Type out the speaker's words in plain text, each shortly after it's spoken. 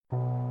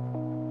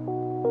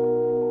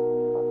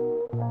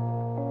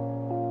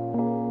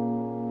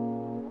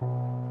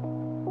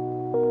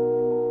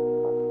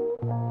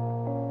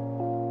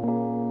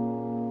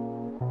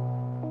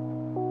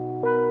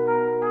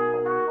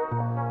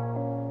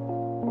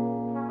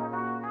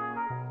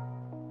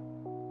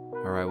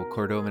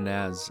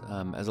Cordovanaz.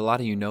 As a lot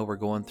of you know, we're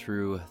going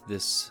through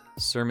this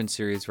sermon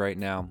series right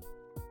now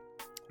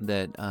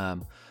that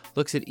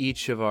looks at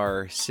each of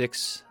our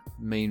 6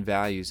 main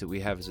values that we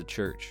have as a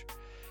church.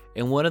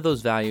 And one of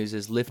those values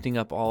is lifting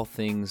up all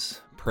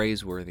things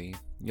praiseworthy.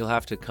 You'll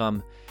have to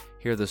come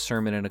hear the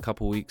sermon in a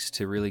couple weeks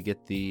to really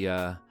get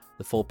the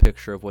full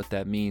picture of what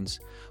that means.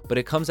 But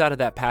it comes out of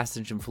that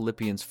passage in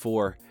Philippians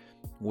 4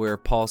 where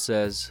Paul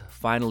says,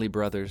 "Finally,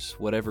 brothers,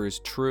 whatever is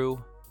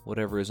true,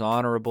 whatever is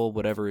honorable,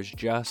 whatever is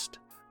just,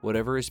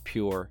 whatever is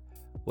pure,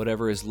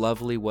 whatever is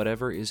lovely,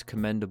 whatever is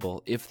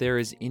commendable, if there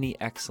is any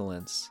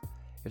excellence,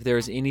 if there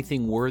is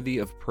anything worthy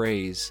of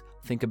praise,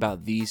 think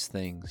about these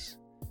things."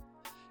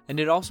 And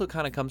it also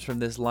kind of comes from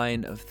this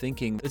line of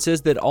thinking. It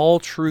says that all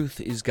truth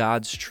is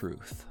God's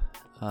truth.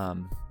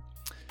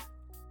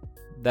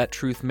 That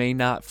truth may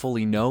not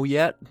fully know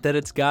yet that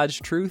it's God's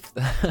truth,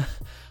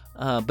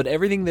 but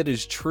everything that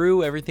is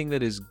true, everything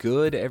that is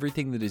good,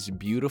 everything that is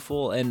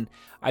beautiful, and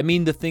I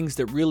mean the things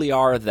that really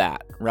are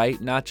that, right?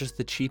 Not just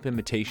the cheap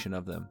imitation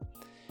of them.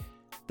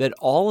 That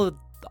all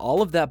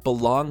of that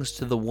belongs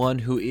to the one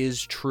who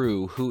is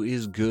true, who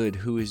is good,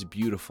 who is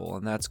beautiful,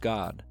 and that's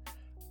God.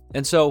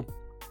 And so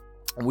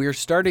we're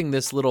starting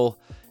this little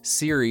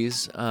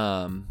series,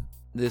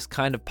 this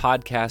kind of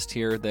podcast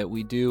here that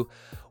we do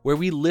where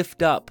we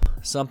lift up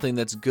something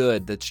that's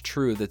good, that's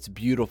true, that's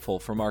beautiful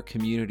from our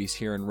communities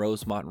here in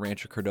Rosemont and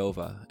Rancho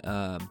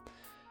Cordova.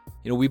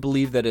 We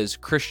believe that as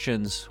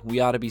Christians, we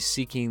ought to be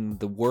seeking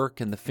the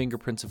work and the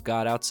fingerprints of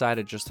God outside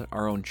of just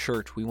our own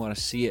church. We want to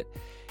see it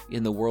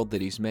in the world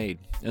that He's made.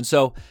 And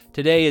so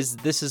today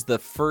this is the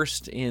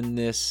first in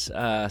this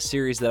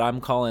series that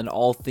I'm calling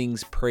All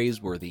Things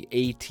Praiseworthy,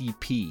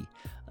 ATP.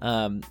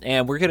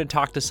 And we're going to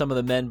talk to some of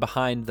the men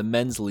behind the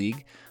Men's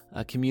League,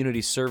 a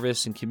community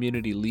service and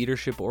community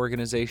leadership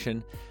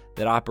organization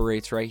that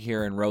operates right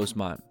here in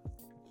Rosemont.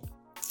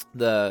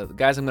 The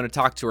guys I'm going to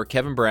talk to are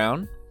Kevin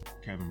Brown.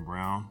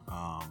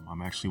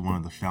 I'm actually one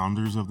of the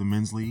founders of the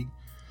Men's League.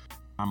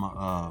 I'm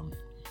an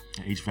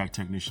HVAC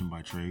technician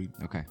by trade.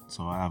 Okay.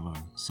 So I have a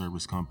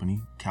service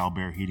company,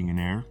 Calbear Heating and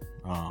Air.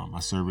 I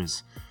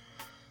service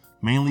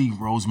mainly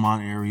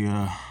Rosemont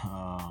area,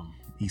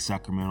 East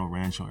Sacramento,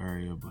 Rancho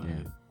area, but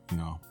I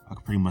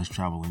can pretty much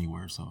travel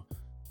anywhere. So.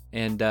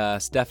 And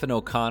Stephen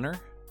O'Connor.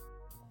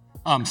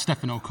 I'm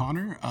Stephen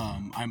O'Connor.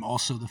 I'm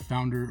also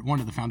one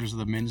of the founders of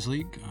the Men's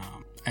League.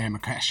 I am a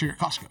cashier at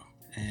Costco,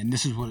 and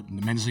this is what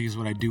the Men's League is.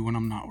 What I do when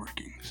I'm not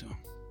working. So.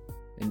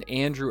 And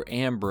Andrew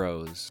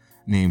Ambrose.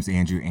 Name's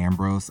Andrew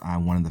Ambrose.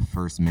 I'm one of the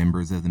first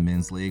members of the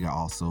Men's League. I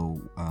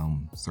also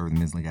serve the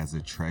Men's League as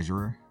a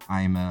treasurer.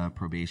 I'm a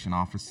probation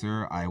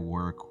officer. I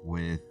work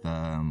with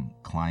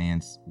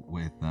clients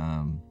with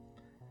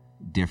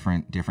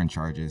different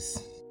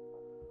charges.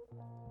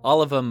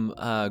 All of them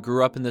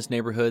grew up in this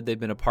neighborhood. They've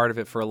been a part of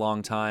it for a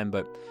long time,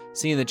 but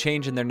seeing the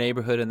change in their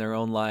neighborhood and their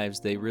own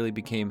lives, they really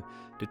became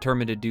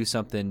determined to do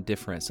something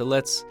different. So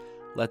let's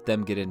let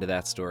them get into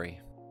that story.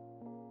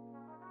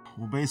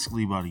 Well,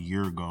 basically about a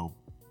year ago,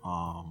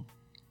 I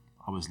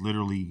was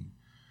literally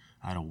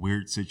at a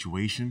weird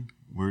situation,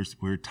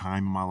 weird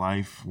time in my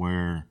life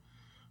where,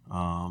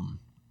 I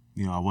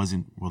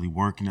wasn't really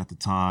working at the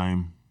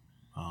time,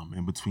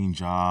 in between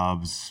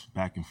jobs,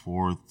 back and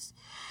forth.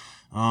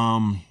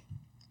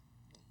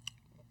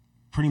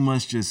 Pretty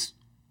much just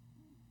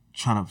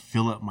trying to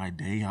fill up my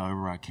day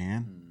however I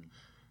can.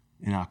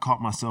 And I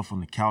caught myself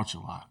on the couch a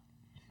lot,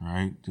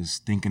 right?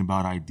 Just thinking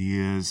about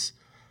ideas,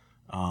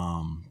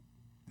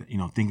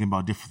 thinking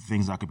about different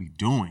things I could be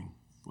doing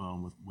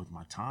with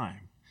my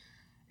time.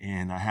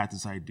 And I had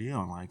this idea,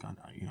 I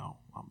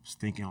was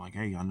thinking like,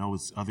 hey, I know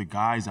it's other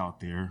guys out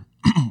there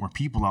or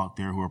people out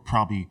there who are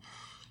probably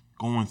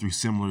going through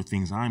similar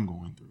things I'm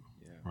going through,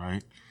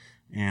 right?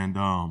 And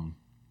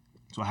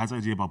so I had this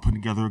idea about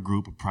putting together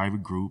a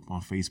private group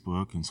on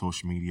Facebook and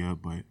social media,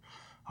 but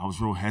I was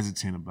real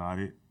hesitant about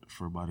it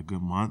for about a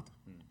good month.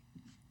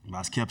 But I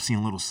just kept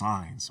seeing little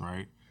signs,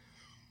 right?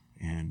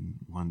 And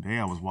one day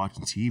I was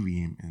watching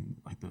TV and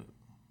like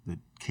the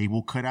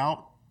cable cut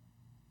out,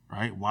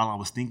 right? While I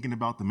was thinking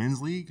about the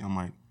Men's League, I'm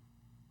like,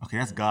 okay,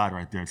 that's God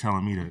right there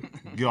telling me to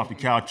get off the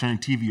couch, turn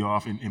the TV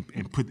off,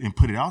 and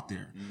put it out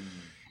there.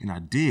 And I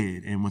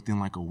did, and within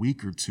like a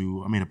week or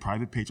two, I made a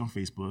private page on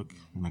Facebook.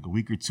 In like a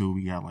week or two,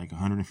 we got like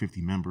 150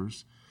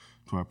 members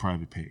to our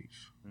private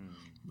page.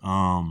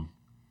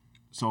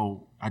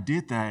 So I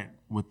did that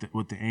with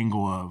the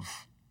angle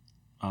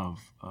of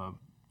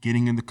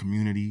getting in the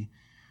community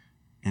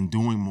and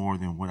doing more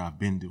than what I've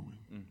been doing.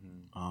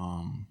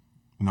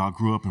 I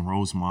grew up in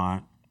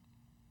Rosemont,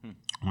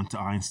 went to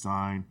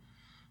Einstein,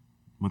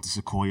 went to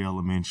Sequoia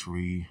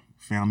Elementary.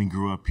 Family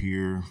grew up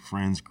here,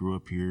 friends grew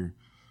up here.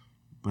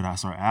 But I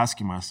started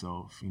asking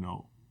myself,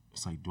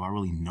 it's like, do I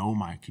really know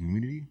my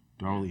community?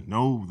 Do I really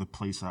know the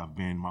place I've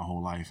been my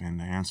whole life? And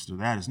the answer to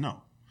that is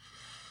no.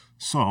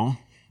 So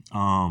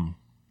I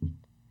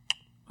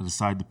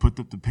decided to put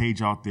the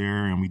page out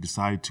there, and we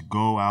decided to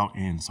go out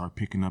and start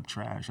picking up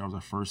trash. That was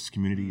our first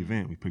community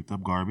event. We picked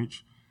up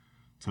garbage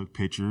took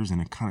pictures,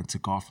 and it kind of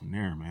took off from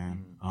there,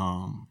 man.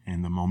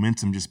 And the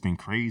momentum just been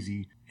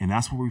crazy, and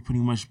that's what we pretty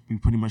much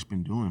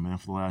been doing, man,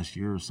 for the last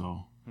year or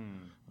so.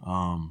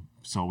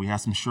 So we had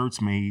some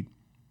shirts made,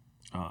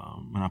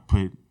 and I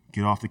put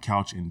 "Get off the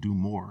couch and do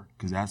more,"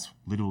 because that's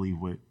literally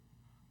what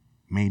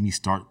made me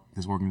start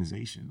this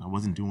organization. I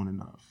wasn't doing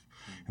enough,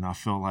 and I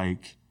felt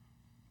like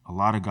a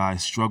lot of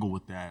guys struggle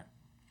with that.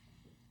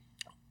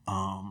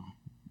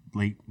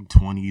 Late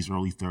 20s,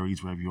 early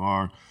 30s, wherever you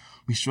are,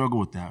 we struggle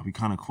with that. We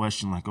kind of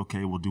question, like,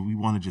 okay, well, do we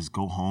want to just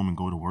go home and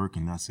go to work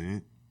and that's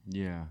it?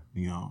 Yeah.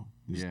 You know,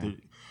 Yeah.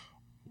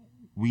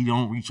 We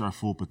don't reach our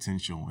full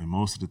potential, and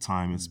most of the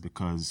time it's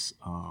because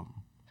I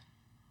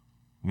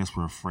guess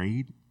we're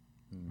afraid.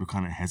 We're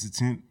kind of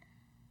hesitant,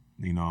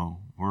 you know,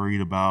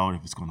 worried about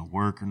if it's going to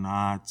work or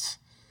not,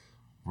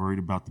 worried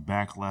about the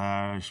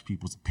backlash,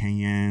 people's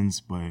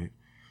opinions. But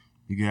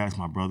you guys,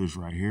 my brothers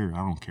right here, I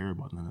don't care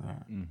about none of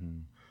that.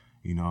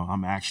 You know,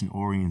 I'm action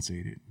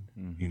orientated.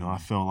 You know, I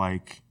feel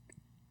like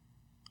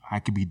I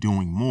could be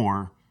doing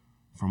more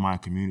for my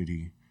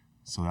community,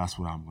 so that's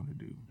what I'm going to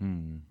do.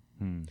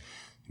 And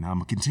I'm going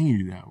to continue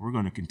to do that. We're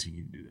going to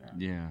continue to do that.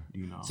 Yeah.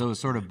 You know. So it's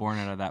sort of born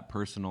out of that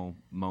personal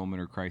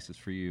moment or crisis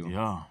for you.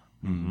 Yeah.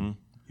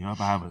 Yep.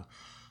 I have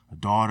a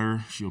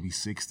daughter. She'll be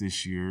 6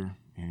 this year,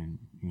 and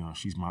you know,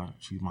 she's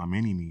my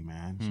mini me,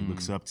 man. She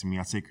looks up to me.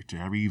 I take her to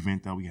every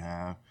event that we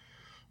have.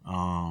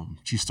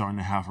 She's starting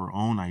to have her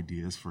own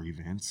ideas for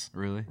events.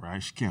 Really?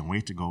 Right? She can't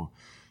wait to go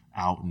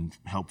out and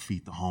help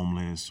feed the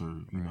homeless, or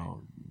you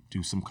know,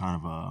 do some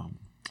kind of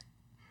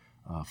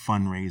a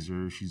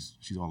fundraiser.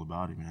 She's all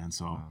about it, man.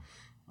 So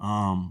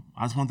I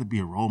just want to be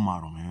a role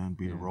model, man.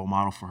 Be a role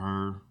model for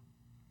her,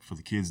 for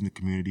the kids in the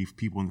community, for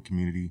people in the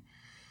community.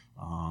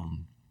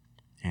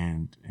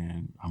 And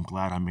I'm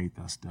glad I made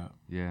that step.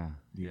 Yeah.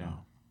 You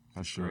know,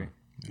 That's for sure. great.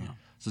 Yeah.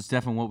 So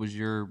Stefan, what was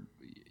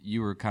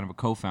you were kind of a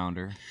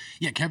co-founder.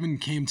 Yeah, Kevin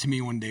came to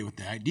me one day with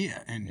the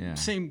idea, and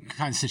same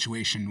kind of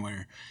situation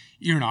where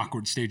you're in an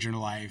awkward stage in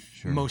your life.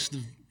 Sure. Most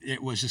of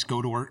it was just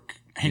go to work,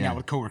 hang out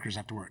with coworkers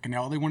after work, and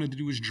all they wanted to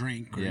do was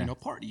drink or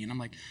party. And I'm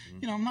like,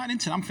 I'm not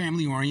into it. I'm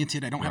family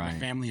oriented. I don't have a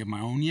family of my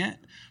own yet,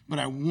 but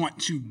I want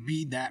to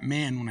be that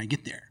man when I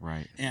get there.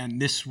 Right. And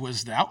this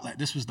was the outlet.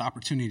 This was the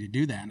opportunity to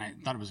do that, and I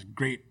thought it was a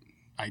great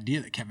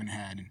idea that Kevin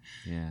had.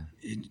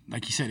 And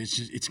like you said,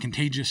 it's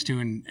contagious too,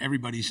 and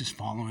everybody's just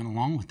following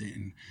along with it.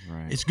 And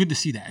it's good to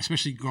see that,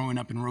 especially growing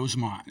up in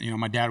Rosemont. You know,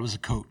 my dad was a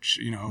coach.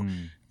 You know,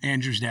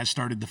 Andrew's dad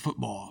started the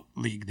football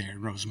league there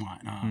in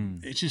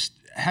Rosemont. It's just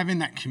having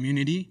that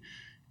community.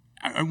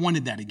 I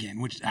wanted that again,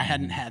 which I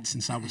hadn't had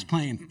since I was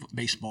playing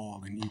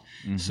baseball. And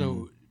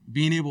so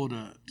being able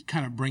to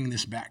kind of bring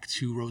this back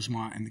to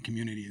Rosemont and the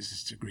community is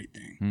just a great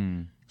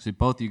thing. So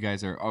both you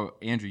guys are,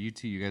 Andrew, you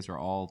too, you guys are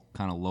all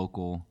kind of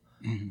local.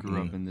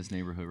 Grew up in this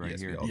neighborhood right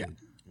here.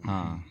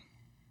 And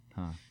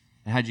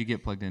how'd you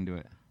get plugged into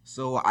it?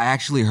 So I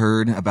actually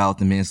heard about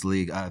the Men's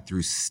League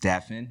through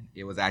Stefan.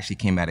 It was actually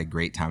came at a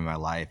great time in my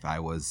life. I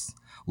was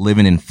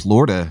living in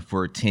Florida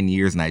for 10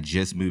 years, and I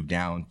just moved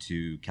down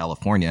to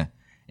California.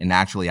 And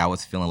naturally, I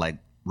was feeling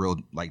real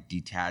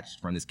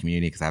detached from this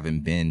community because I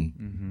haven't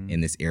been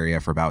in this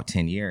area for about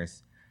 10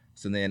 years.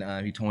 So then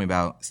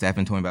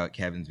Stefan told me about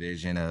Kevin's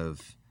vision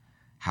of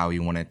how he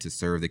wanted to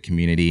serve the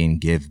community and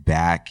give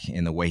back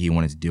in the way he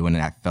wanted to do it.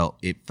 And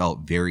it felt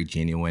very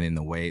genuine in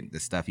the way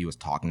the stuff he was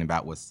talking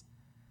about was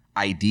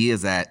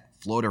ideas that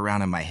floated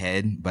around in my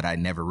head, but I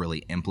never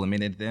really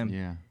implemented them.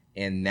 Yeah.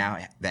 And now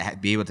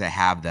be able to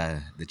have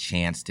the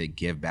chance to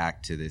give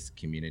back to this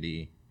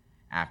community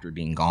after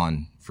being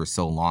gone for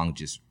so long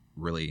just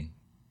really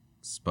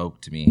spoke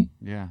to me.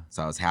 Yeah.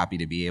 So I was happy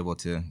to be able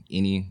to,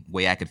 any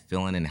way I could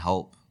fill in and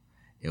help.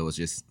 It was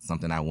just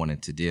something I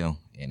wanted to do,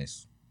 and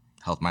it's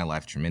helped my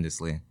life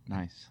tremendously.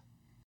 Nice.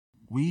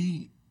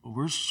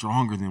 We're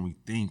stronger than we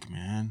think,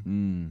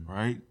 man.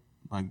 Right?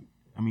 Like,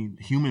 I mean,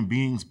 human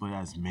beings, but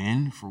as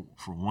men, for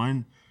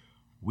one,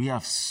 we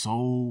have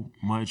so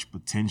much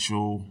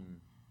potential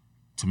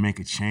to make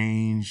a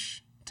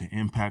change, to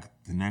impact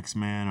the next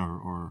man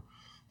or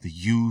the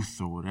youth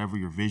or whatever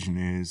your vision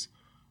is,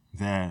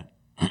 that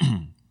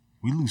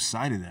we lose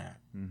sight of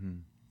that.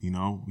 You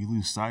know, we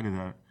lose sight of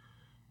that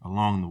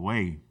along the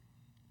way.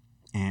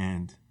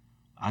 And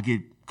I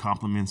get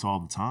compliments all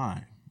the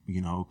time,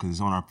 you know, because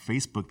on our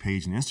Facebook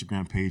page and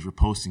Instagram page, we're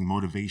posting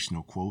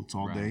motivational quotes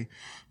all day,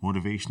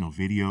 motivational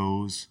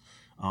videos,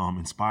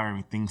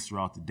 inspiring things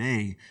throughout the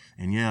day.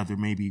 And yeah, there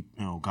may be,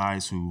 you know,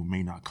 guys who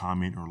may not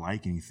comment or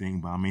like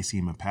anything, but I may see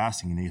them in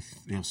passing, and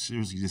they'll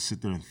seriously just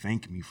sit there and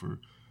thank me for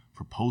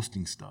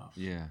posting stuff.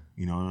 Yeah.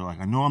 You know, they're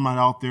like, I know I'm not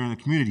out there in the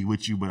community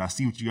with you, but I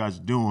see what you guys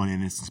are doing,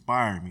 and it's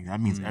inspiring me.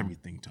 That means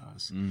everything to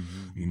us.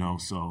 You know,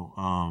 so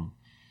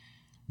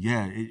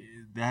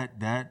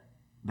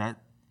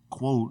that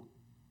quote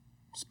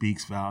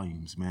speaks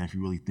volumes, man, if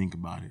you really think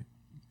about it,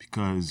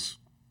 because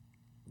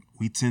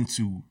we tend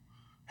to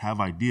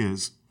have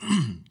ideas,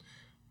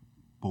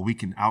 but we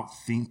can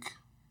outthink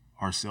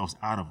ourselves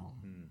out of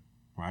them,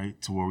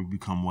 right? To where we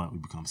become what? We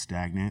become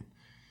stagnant.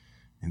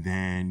 And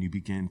then you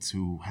begin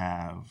to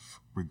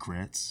have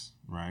regrets,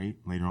 right?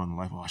 Later on in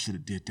life, I should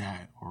have did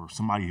that, or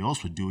somebody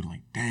else would do it.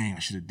 Like, dang, I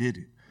should have did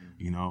it.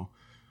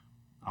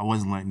 I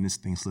wasn't letting this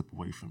thing slip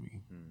away from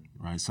me,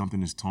 right?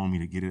 Something has told me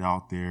to get it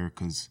out there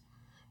because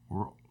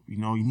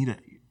you all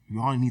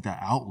need that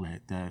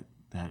outlet, that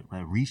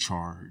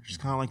recharge. It's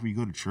kind of like when you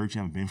go to church,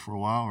 you haven't been for a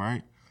while,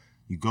 right?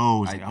 You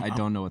go. I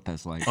don't know what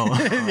that's like. Oh.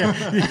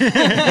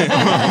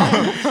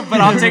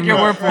 But I'll take your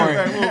word for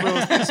it.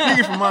 Well,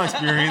 speaking from my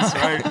experience,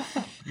 right?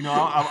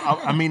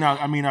 I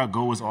may not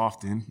go as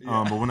often,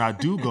 but when I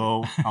do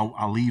go,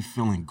 I'll leave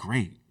feeling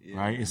great,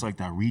 right? It's like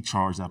that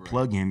recharge, that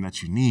plug-in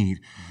that you need.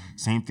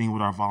 Same thing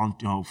with our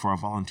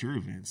volunteer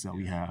events that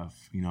we have.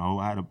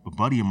 I had a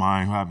buddy of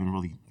mine who I haven't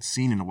really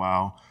seen in a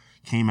while,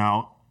 came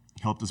out,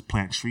 helped us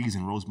plant trees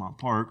in Rosemont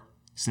Park,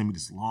 sent me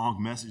this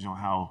long message on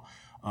how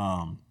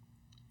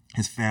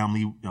his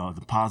family,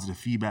 the positive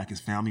feedback his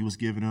family was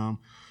giving him,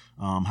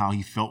 how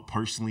he felt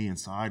personally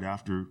inside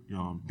after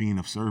being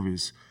of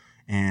service.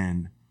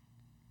 And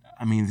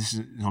I mean, this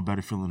is no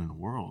better feeling in the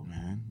world,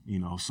 man.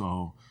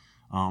 So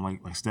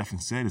like Stephen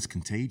said, it's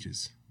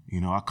contagious.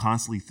 I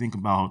constantly think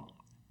about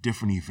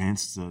different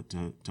events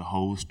to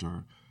host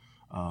or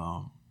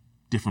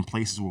different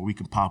places where we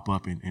can pop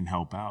up and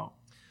help out.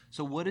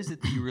 So what is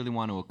it that you really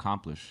want to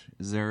accomplish?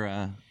 Is there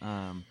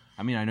I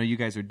know you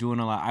guys are doing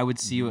a lot. I would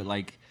see you at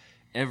like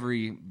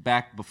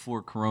back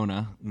before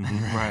Corona,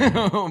 right?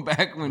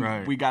 Back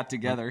when we got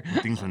together.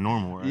 When things were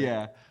normal, right?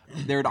 Yeah.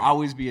 There'd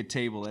always be a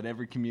table at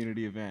every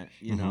community event,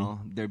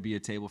 there'd be a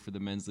table for the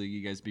men's league.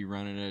 You guys be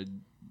running a,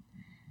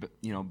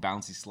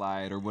 bouncy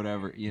slide or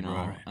whatever,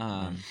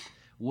 Right.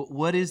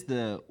 What is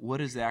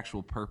the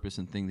actual purpose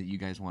and thing that you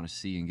guys want to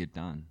see and get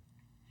done?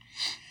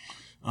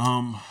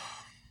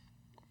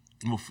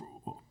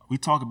 We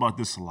talk about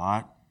this a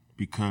lot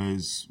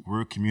because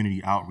we're a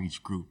community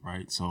outreach group,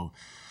 right? So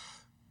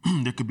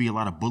there could be a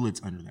lot of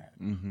bullets under that.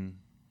 Mm-hmm.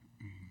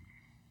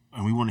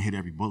 And we want to hit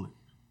every bullet.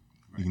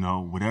 Right.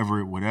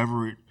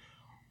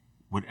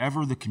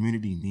 Whatever the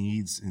community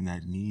needs and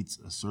that needs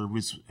a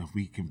service, if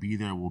we can be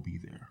there, we'll be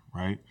there,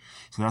 right?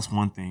 So that's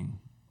one thing.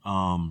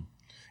 And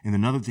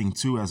another thing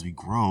too, as we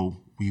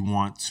grow, we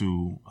want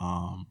to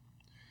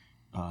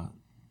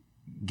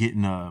get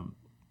in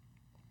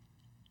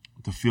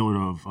the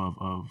field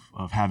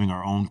of having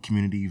our own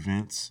community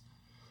events,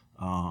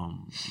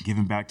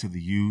 giving back to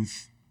the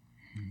youth,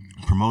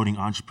 promoting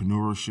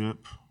entrepreneurship,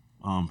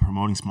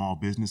 promoting small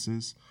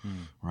businesses,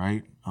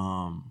 right?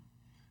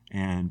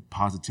 And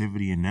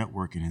positivity and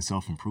networking and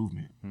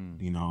self-improvement.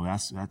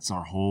 That's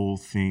our whole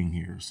thing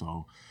here.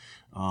 So,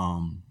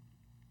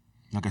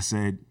 like I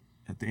said,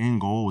 at the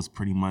end goal is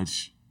pretty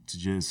much to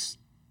just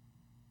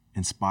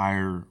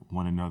inspire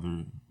one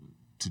another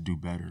to do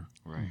better.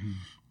 Right.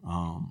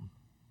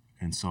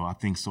 And so I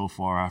think so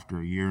far, after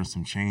a year and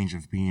some change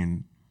of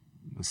being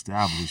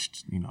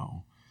established,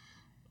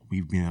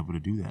 we've been able to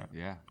do that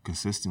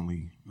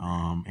consistently.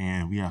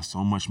 And we have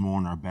so much more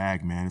in our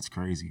bag, man. It's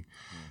crazy.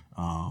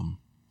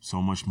 So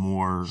much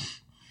more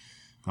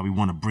that we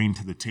want to bring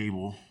to the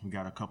table. We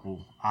got a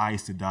couple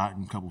I's to dot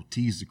and a couple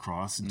T's to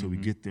cross until we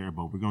get there,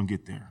 but we're going to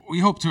get there. We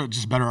hope to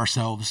just better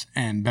ourselves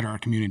and better our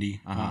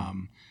community.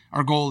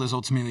 Our goal is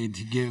ultimately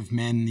to give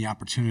men the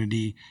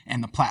opportunity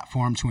and the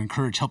platform to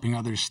encourage helping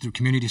others through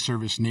community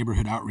service,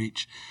 neighborhood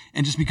outreach,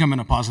 and just becoming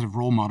a positive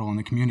role model in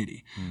the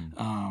community.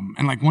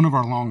 And like one of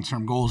our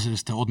long-term goals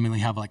is to ultimately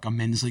have like a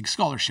men's league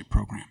scholarship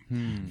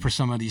program for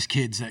some of these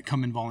kids that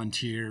come and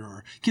volunteer,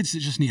 or kids that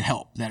just need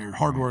help, that are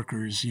hard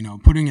workers,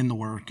 putting in the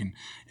work,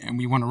 and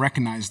we want to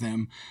recognize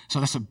them. So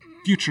that's a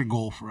future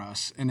goal for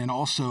us. And then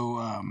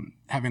also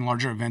having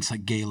larger events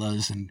like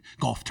galas and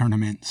golf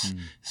tournaments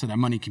so that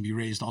money can be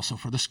raised also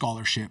for the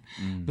scholarship.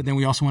 But then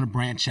we also want to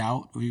branch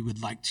out. We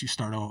would like to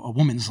start a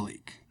women's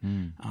league.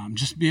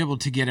 Just be able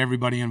to get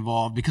everybody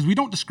involved, because we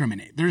don't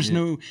discriminate. There's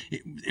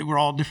we're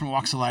all different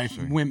walks of life.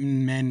 Sure.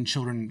 Women, men,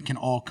 children can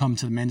all come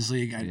to the men's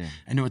league.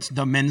 I know it's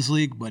the men's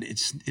league, but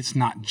it's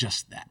not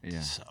just that.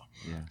 So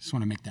just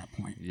want to make that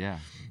point. Yeah.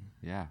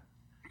 Well,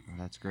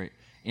 that's great.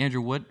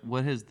 Andrew,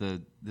 what has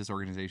this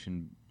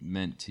organization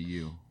meant to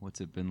you?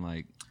 What's it been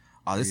like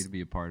for you to be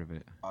a part of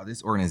it?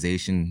 This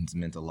organization's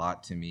meant a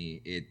lot to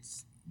me.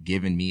 It's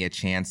given me a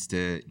chance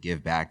to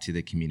give back to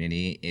the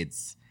community.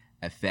 It's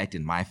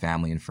affected my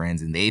family and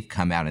friends, and they've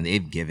come out and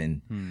they've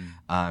given.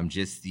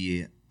 Just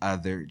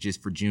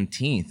for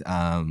Juneteenth,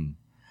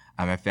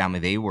 my family,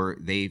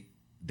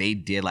 they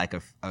did like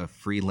a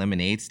free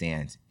lemonade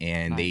stand,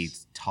 and they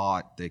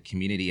taught the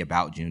community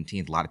about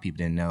Juneteenth. A lot of people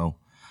didn't know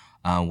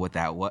what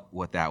that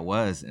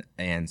was,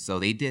 and so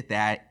they did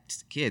that.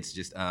 Kids,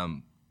 just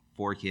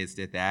 4 kids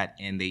did that,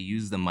 and they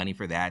used the money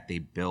for that. They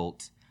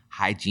built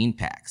hygiene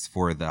packs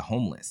for the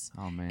homeless,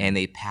 and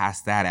they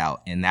passed that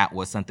out, and that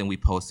was something we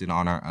posted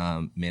on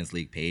our men's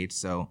league page.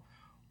 So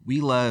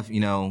we love,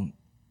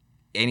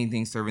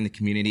 anything serving the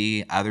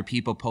community. Other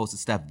people posted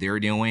stuff they're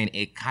doing.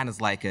 It kind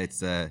of like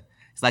it's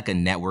like a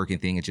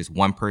networking thing. It's just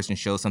one person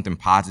shows something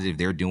positive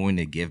they're doing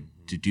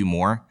to do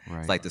more. Right.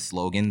 It's like the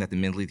slogan that the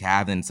men's league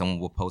have, and someone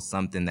will post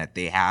something that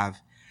they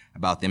have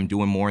about them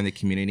doing more in the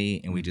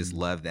community, and we just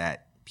love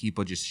that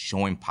people just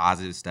showing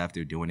positive stuff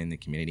they're doing in the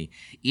community,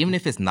 even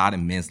if it's not a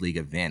men's league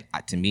event.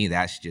 To me,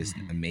 that's just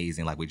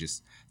amazing. Like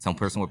some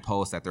person would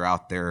post that they're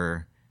out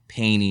there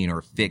painting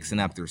or fixing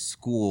up their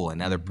school.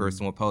 Another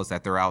person will post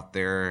that they're out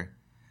there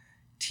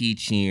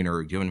teaching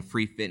or doing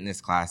free fitness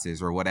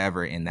classes or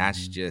whatever. And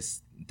that's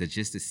just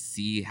to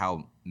see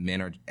how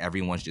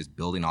everyone's just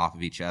building off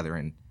of each other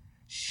and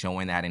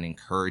showing that and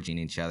encouraging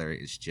each other.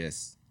 It's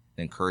just,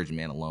 the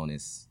encouragement alone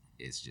is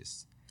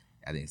just,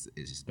 I think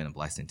it's just been a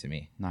blessing to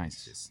me.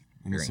 Nice.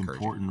 And it's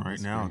important right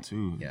now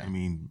too. Yeah. I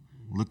mean,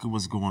 look at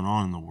what's going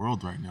on in the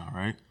world right now,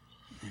 right?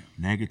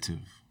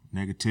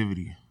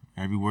 Negativity.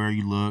 Everywhere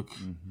you look,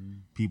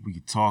 people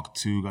you talk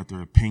to got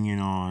their opinion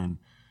on.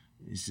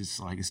 It's just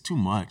like, it's too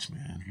much,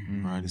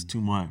 man. Right? It's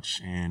too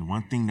much. And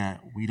one thing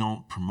that we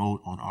don't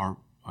promote on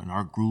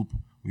our group,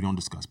 we don't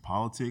discuss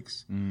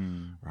politics,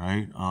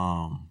 right?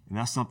 And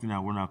that's something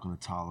that we're not going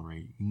to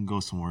tolerate. You can go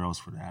somewhere else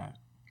for that.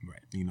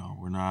 Right. You know,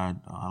 I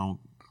don't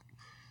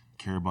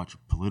care about your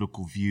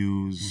political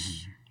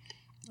views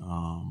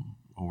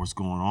or what's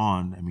going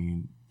on. I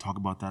mean, talk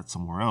about that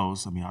somewhere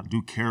else. I mean, I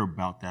do care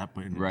about that,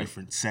 but in a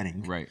different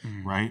setting. Right.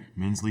 Right?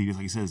 Men's League,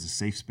 like you said, is a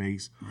safe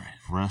space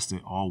for us to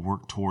all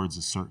work towards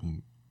a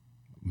certain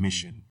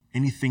mission.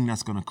 Anything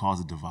that's going to cause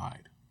a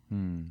divide,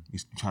 you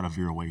try to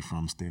veer away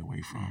from, stay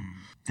away from.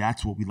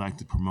 That's what we like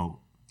to promote,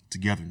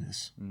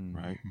 togetherness,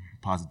 right?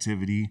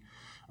 Positivity.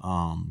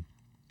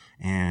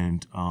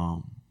 And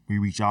we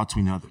reach out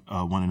to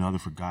one another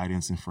for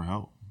guidance and for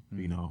help.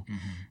 You know,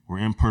 we're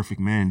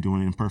imperfect men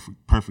doing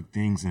perfect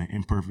things in an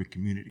imperfect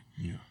community.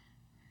 Yeah.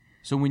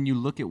 So when you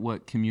look at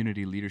what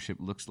community leadership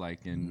looks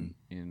like in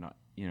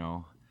you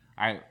know,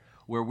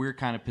 where we're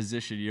kind of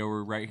positioned, you know,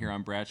 we're right here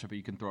on Bradshaw, but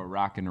you can throw a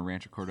rock into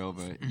Rancho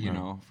Cordova, you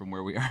know, from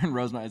where we are in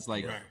Rosemont. It's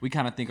like we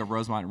kind of think of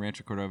Rosemont and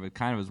Rancho Cordova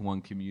kind of as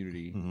one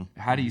community.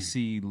 How do you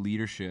see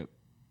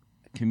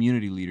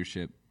community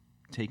leadership,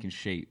 taking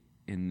shape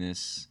in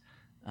this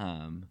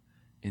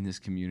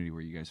community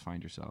where you guys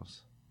find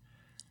yourselves?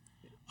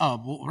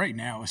 Well, right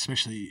now,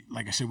 especially,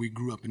 like I said, we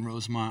grew up in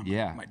Rosemont.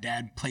 Yeah. My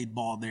dad played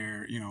ball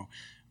there. You know,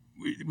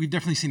 we've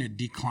definitely seen a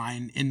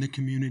decline in the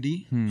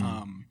community.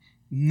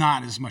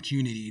 Not as much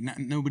unity.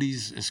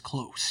 Nobody's as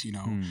close, you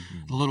know.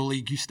 The Little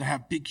League used to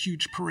have big,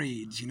 huge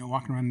parades, you know,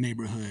 walking around the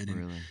neighborhood.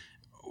 And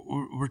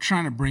we're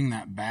trying to bring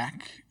that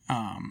back.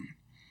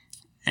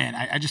 And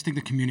I just think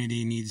the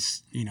community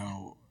needs, you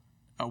know,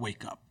 a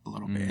wake up a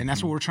little bit. And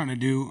that's what we're trying to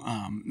do,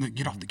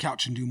 get off the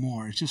couch and do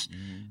more. It's just...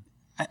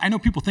 I know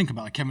people think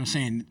about it. Like Kevin was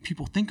saying,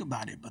 people think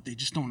about it, but they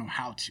just don't know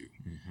how to.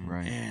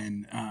 Right.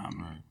 And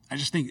I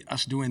just think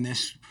us doing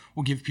this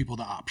will give people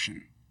the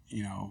option.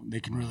 You know, they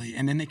can really,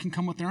 and then they can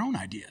come with their own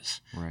ideas.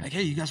 Right. Like,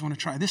 hey, you guys want to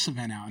try this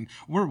event out? And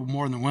we're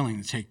more than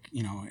willing to take,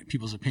 you know,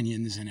 people's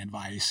opinions and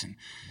advice, and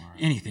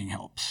anything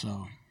helps.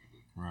 So,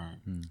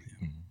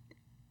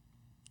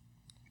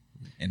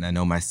 And I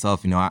know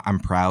myself, you know, I'm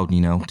proud,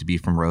 you know, to be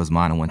from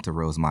Rosemont. I went to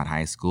Rosemont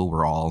High School.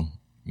 We're all,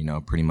 you know,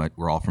 pretty much,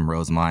 we're all from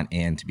Rosemont,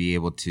 and to be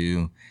able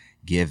to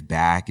give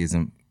back is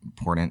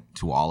important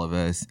to all of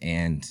us.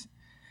 And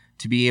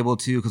to be able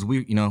to, because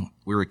we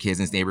were kids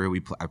in this neighborhood.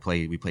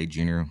 We played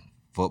junior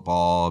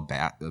football,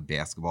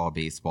 basketball,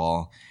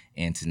 baseball,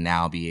 and to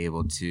now be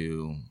able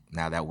to,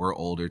 now that we're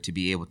older, to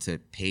be able to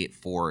pay it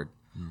forward.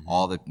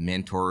 All the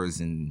mentors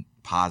and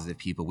positive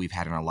people we've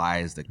had in our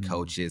lives, the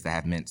coaches that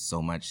have meant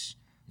so much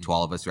to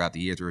all of us throughout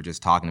the years we were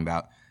just talking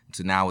about.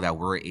 So now that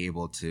we're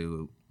able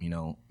to, you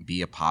know,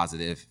 be a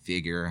positive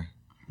figure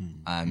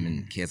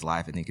in kids'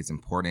 life, I think it's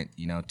important,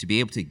 you know, to be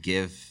able to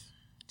give,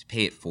 to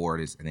pay it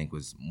forward is, I think,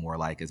 was more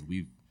like, as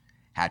we've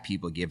had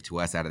people give to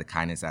us out of the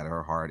kindness out of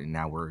our heart, and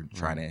now we're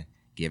trying to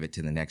give it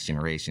to the next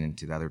generation and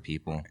to the other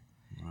people.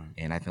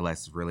 And I feel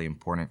that's really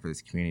important for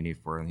this community,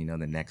 for, you know,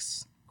 the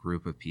next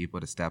group of people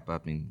to step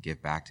up and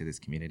give back to this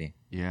community.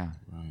 Yeah.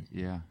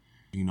 Yeah.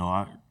 You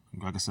know,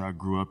 like I said, I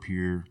grew up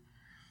here.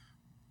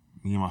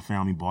 Me and my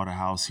family bought a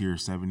house here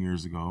 7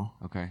 years ago.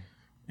 Okay.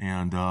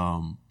 And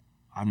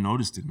I've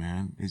noticed it,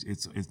 man.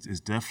 It's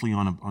definitely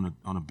on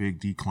a big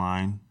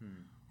decline.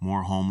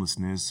 More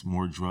homelessness,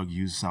 more drug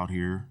use out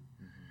here.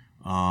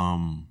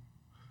 And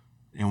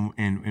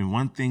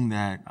one thing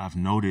that I've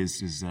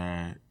noticed is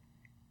that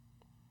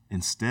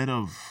instead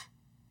of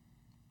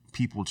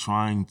people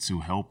trying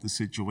to help the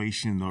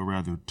situation, they'll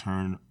rather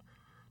turn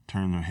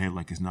their head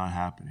like it's not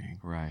happening.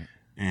 Right.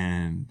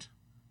 And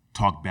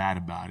talk bad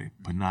about it,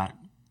 but not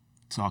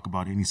talk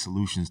about any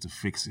solutions to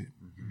fix it.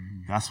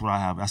 That's what I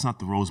have. That's not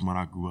the Rosemont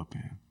I grew up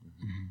in,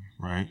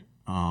 right?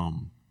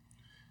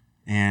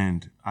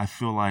 And I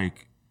feel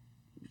like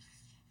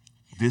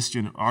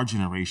our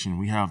generation,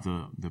 we have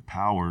the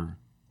power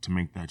to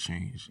make that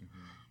change,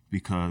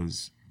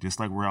 because just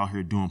like we're out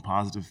here doing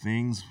positive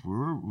things, we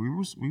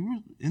were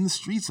in the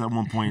streets at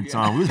one point in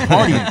time. We was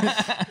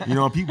partying. You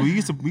know, we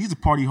used to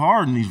party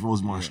hard in these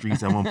Rosemont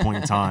streets at one point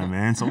in time,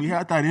 man. So we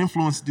had that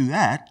influence to do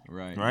that,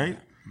 right?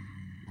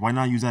 Why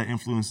not use that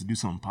influence to do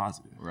something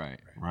positive? Right.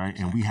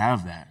 And we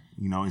have that.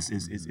 You know,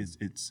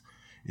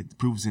 it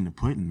proves in the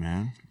pudding,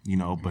 man. You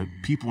know, but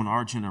people in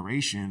our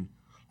generation,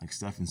 like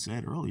Stephen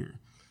said earlier,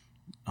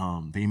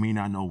 they may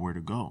not know where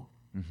to go.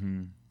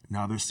 Mm-hmm.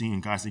 Now they're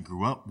seeing guys they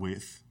grew up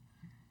with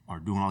are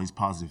doing all these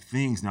positive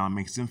things. Now it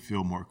makes them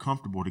feel more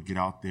comfortable to get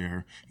out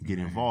there and get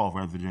involved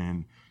rather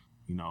than,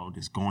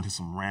 just going to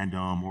some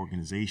random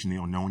organization they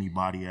don't know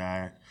anybody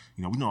at.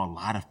 We know a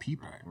lot of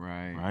people,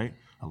 right?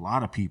 A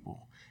lot of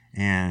people.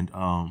 And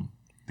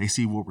they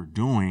see what we're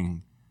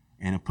doing,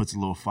 and it puts a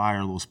little fire,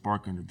 a little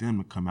spark under them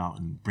to come out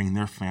and bring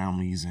their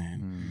families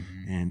in,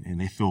 and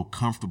they feel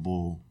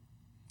comfortable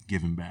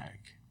giving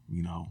back,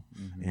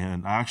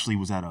 And I actually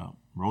was at a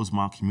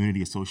Rosemont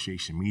Community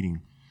Association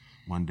meeting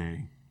one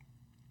day,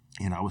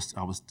 and I was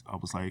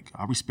like,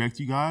 I respect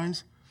you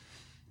guys,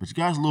 but you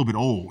guys are a little bit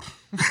old.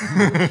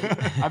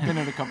 I've been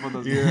at a couple of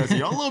those. Yeah, so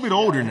y'all a little bit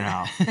older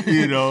now,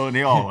 and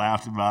they all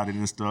laughed about it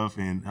and stuff.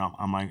 And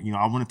I'm like,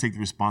 I want to take the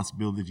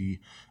responsibility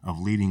of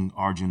leading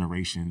our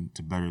generation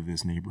to better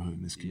this neighborhood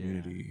and this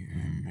community.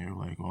 Yeah. And they were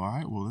like, all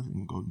right, well, let's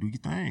go do your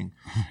thing.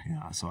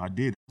 So I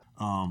did.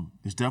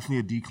 There's definitely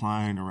a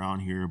decline around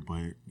here,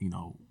 but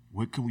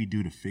what can we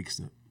do to fix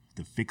it?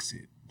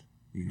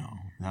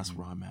 That's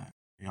where I'm at.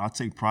 I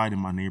take pride in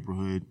my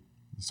neighborhood.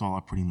 That's all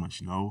I pretty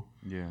much know.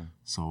 Yeah.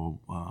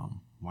 So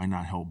why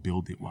not help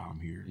build it while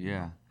I'm here?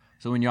 Yeah.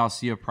 So when y'all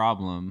see a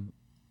problem,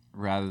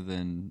 rather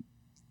than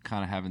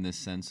kind of having this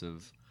sense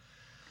of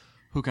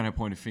who can I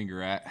point a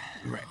finger at,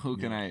 who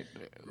can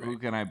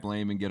I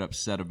blame and get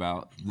upset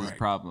about this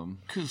problem?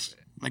 Because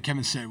like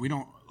Kevin said,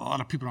 a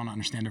lot of people don't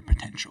understand their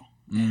potential.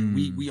 And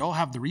we all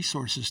have the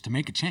resources to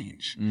make a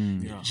change.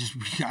 Just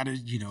we gotta,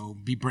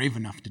 be brave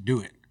enough to do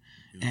it.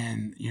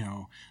 And,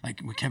 like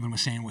what Kevin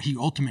was saying, what he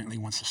ultimately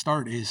wants to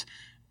start is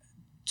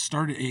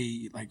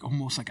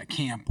almost like a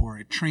camp or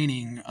a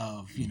training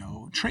of,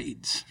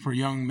 trades for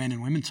young men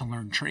and women to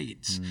learn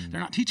trades. They're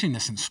not teaching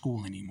this in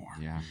school anymore,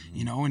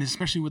 and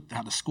especially with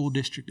how the school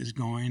district is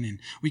going, and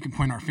we can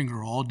point our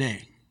finger all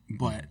day,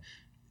 but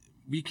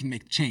we can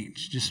make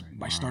change just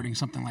by starting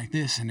something like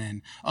this. And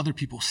then other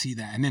people see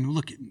that. And then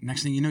look,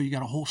 next thing you know, you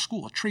got a whole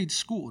school, a trade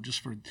school just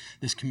for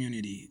this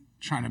community,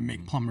 trying to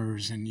make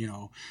plumbers and,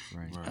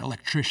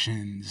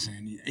 electricians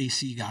and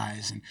AC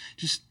guys, and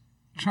just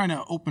trying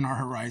to open our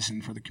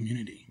horizon for the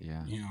community.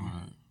 Yeah.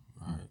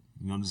 Right.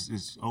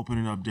 It's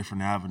opening up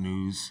different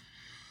avenues.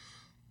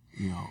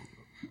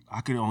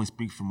 I could only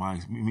speak for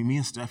me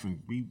and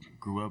Stephen, we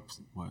grew up,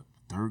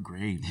 third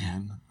grade,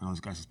 man. I know this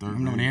guy's third grade.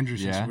 I've known Andrew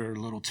since we were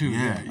little too.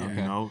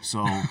 Yeah.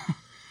 So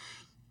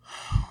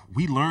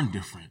we learn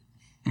different.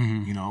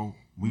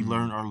 We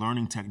learn, our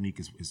learning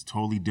technique is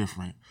totally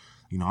different.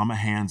 I'm a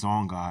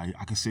hands-on guy.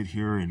 I could sit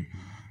here and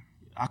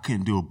I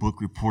couldn't do a book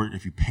report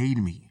if you paid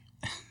me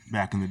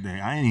back in the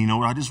day. I didn't even know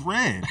what I just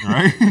read,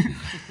 right?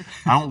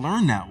 I don't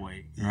learn that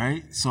way,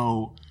 right?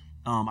 So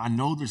I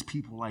know there's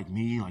people like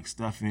me, like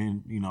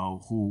Stephen,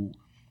 who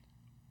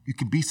you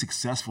can be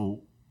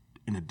successful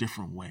in a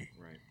different way,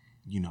 right?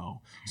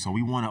 So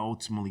we want to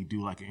ultimately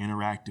do like an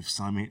interactive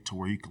summit to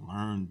where you can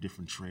learn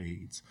different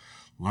trades,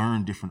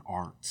 learn different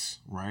arts,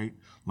 right?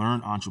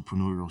 Learn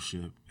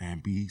entrepreneurship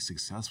and be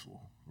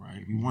successful.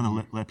 Right, we want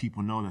to let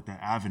people know that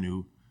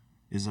avenue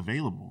is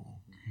available,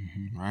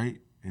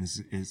 right, and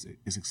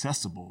it's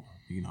accessible,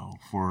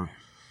 for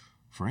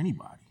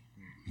anybody,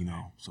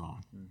 So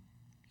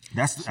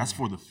that's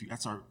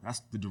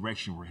the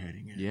direction we're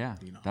heading in. Yeah,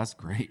 that's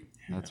great.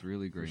 That's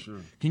really great. For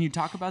sure. Can you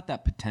talk about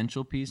that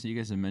potential piece? You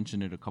guys have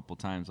mentioned it a couple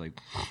times. Like,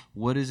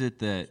 what is it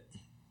that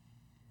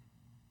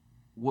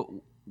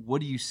what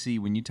do you see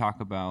when you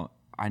talk about?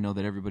 I know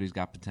that everybody's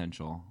got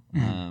potential.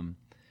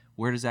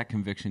 Where does that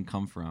conviction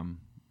come from?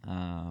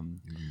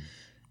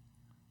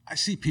 I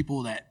see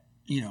people that,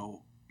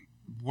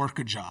 work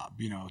a job,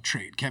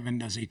 trade. Kevin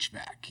does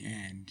HVAC,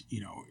 and,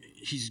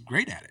 he's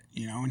great at it,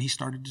 and he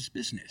started his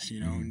business,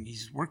 and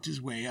he's worked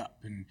his way up,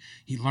 and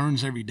he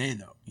learns every day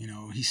though,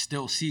 he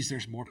still sees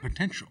there's more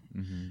potential.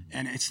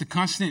 And it's the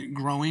constant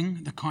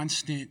growing, the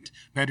constant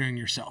bettering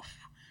yourself.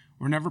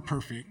 We're never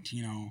perfect,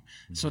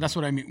 So that's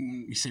what I mean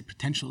when we say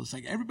potential. It's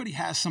like everybody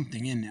has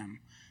something in them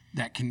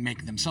that can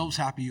make themselves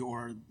happy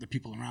or the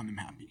people around them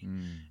happy.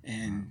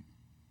 And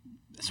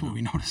that's what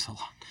we notice a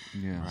lot.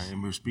 Yeah. Right.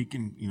 And we're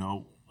speaking,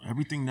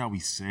 everything that we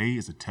say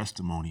is a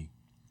testimony.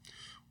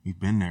 We've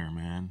been there,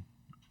 man.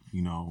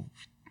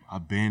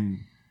 I've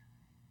been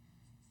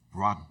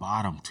rock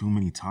bottom too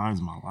many times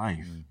in my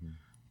life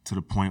to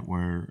the point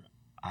where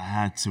I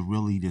had to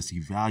really just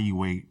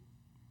evaluate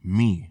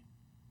me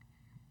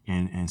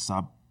and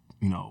stop,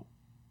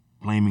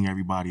 blaming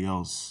everybody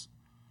else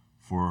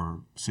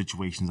for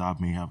situations I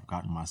may have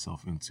gotten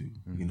myself into,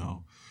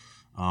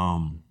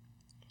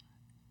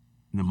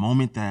 the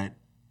moment that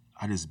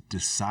I just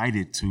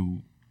decided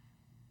to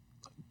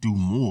do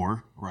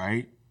more,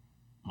 right?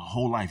 My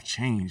whole life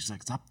changed.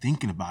 Like, stop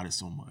thinking about it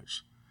so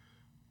much.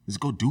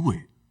 Just go do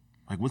it.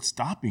 Like, what's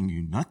stopping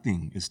you?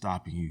 Nothing is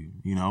stopping you,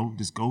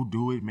 Just go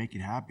do it, make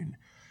it happen.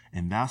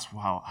 And that's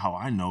how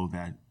I know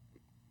that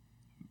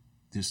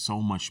there's so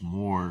much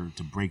more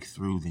to break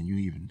through than you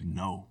even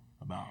know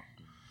about.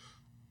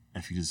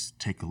 If you just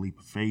take a leap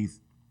of faith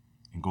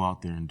and go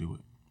out there and do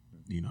it,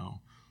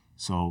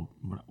 So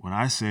when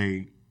I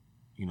say,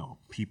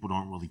 people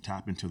don't really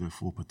tap into their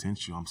full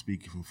potential. I'm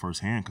speaking from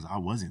firsthand because I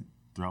wasn't.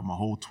 Throughout my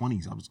whole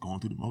 20s, I was going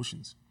through the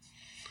motions,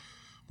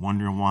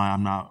 wondering why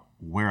I'm not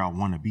where I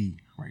want to be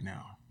right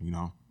now,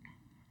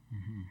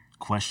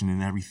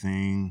 questioning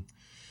everything,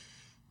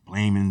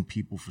 blaming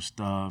people for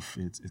stuff.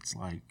 It's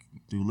like,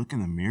 dude, look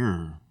in the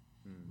mirror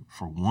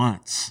for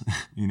once,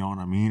 you know what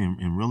I mean?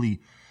 And really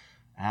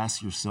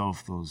ask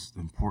yourself those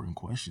important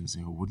questions.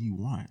 What do you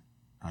want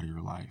out of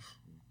your life?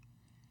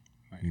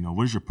 Right.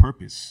 What is your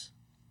purpose?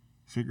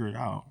 Figure it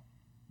out.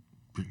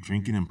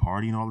 Drinking and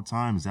partying all the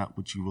time, is that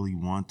what you really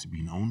want to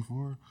be known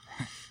for?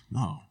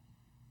 No,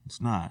 it's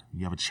not.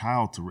 You have a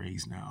child to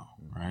raise now,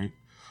 right?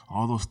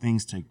 All those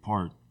things take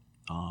part.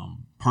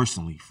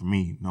 Personally, for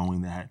me,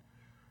 knowing that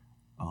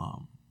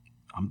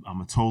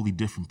I'm a totally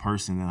different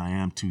person than I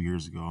am 2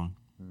 years ago.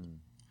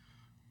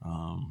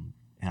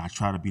 And I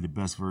try to be the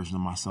best version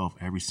of myself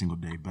every single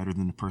day, better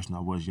than the person I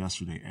was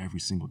yesterday every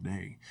single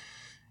day.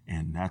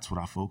 And that's what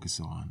I focus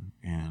on.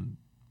 And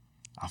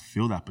I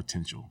feel that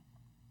potential.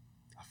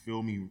 I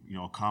feel me,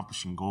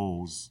 accomplishing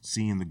goals,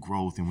 seeing the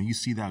growth. And when you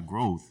see that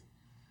growth,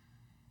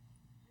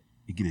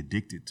 you get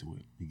addicted to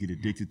it. You get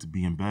addicted to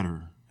being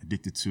better,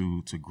 addicted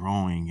to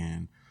growing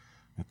and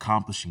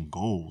accomplishing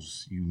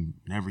goals you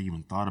never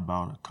even thought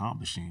about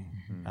accomplishing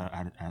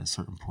at a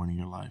certain point in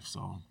your life.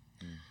 So,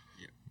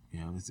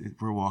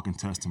 we're walking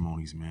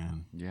testimonies,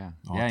 man. Yeah.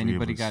 All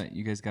Anybody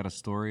you guys got a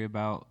story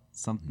about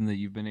something that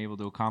you've been able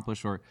to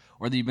accomplish or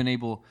that you've been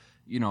able,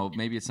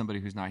 maybe it's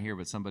somebody who's not here,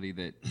 but somebody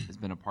that has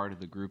been a part of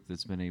the group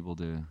that's been able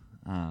to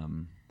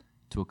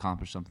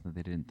accomplish something that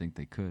they didn't think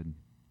they could.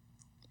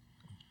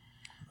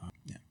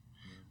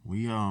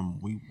 We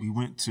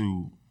went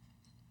to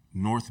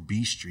North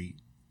B Street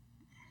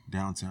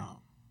downtown.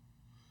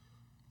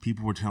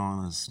 People were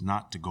telling us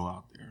not to go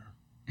out there.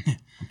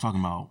 I'm talking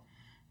about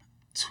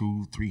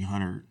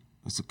 200-300.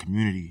 It's a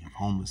community of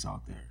homeless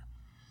out there.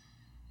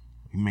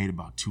 We made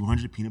about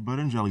 200 peanut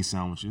butter and jelly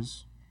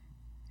sandwiches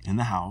in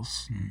the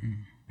house,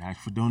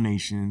 asked for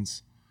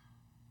donations,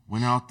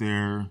 went out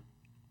there,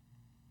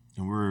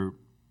 and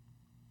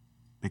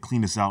they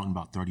cleaned us out in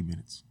about 30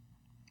 minutes,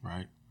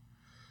 right?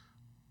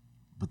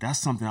 But that's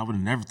something I would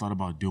have never thought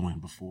about doing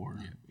before,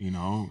 And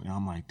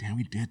I'm like, damn,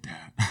 we did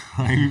that.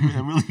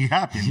 That really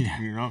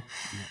happened,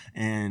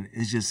 And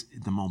it's just,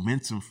 the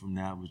momentum from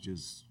that was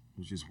just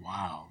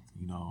wild,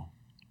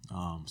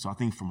 So I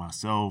think for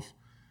myself,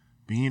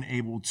 being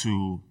able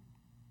to,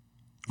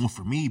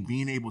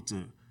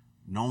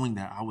 knowing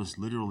that I was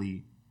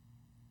literally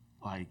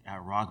like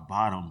at rock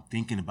bottom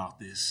thinking about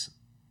this,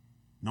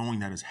 knowing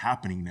that it's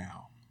happening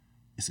now,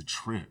 it's a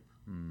trip,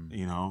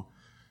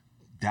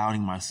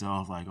 doubting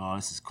myself like, oh,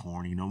 this is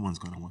corny. No one's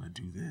going to want to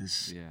do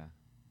this. Yeah.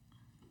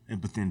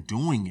 But then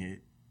doing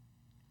it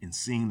and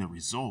seeing the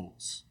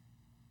results,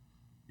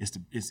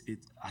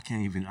 I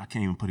can't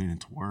even put it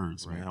into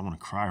words, right? Man. I want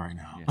to cry right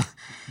now. Yeah.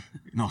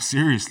 No,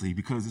 seriously,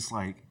 because it's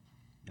like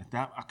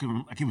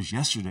it was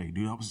yesterday,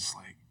 dude. I was just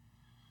like,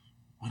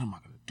 what am I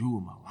going to do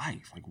with my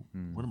life? Like,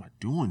 what am I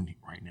doing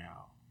right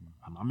now?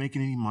 I'm not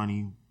making any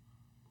money.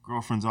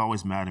 Girlfriend's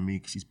always mad at me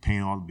because she's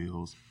paying all the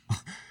bills.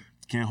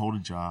 Can't hold a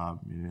job.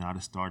 And I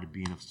just started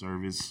being of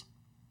service,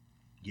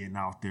 getting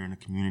out there in the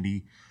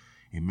community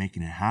and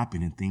making it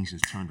happen. And things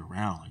just turned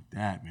around like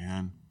that,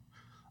 man.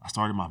 I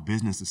started my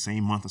business the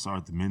same month I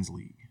started the men's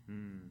league.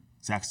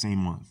 Exact same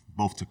month.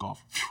 Both took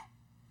off.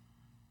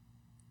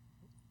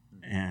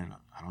 And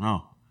I don't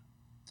know.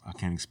 I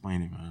can't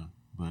explain it, man.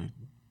 But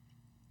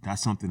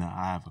that's something that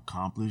I have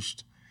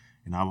accomplished.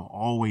 And I will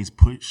always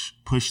push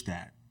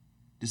that.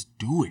 Just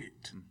do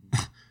it.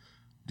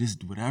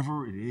 Just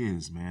whatever it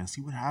is, man. See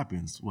what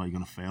happens. What, you're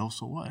going to fail?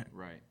 So what?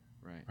 Right?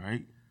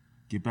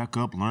 Get back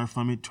up, learn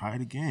from it, try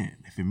it again.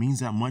 If it means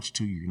that much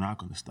to you, you're not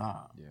going to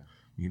stop. Yeah.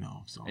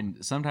 So.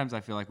 And sometimes I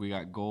feel like we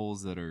got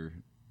goals that are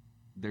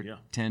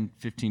 10,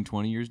 15,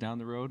 20 years down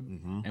the road,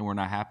 and we're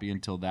not happy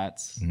until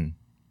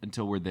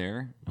until we're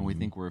there, and we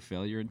think we're a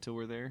failure until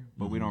we're there,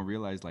 but we don't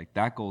realize like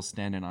that goal's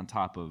standing on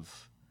top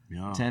of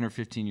 10 or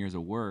 15 years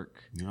of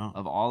work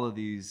of all of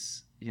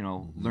these,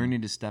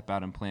 learning to step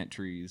out and plant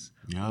trees,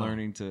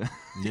 learning to,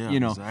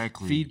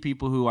 exactly. feed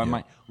people who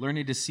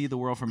learning to see the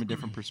world from a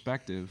different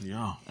perspective.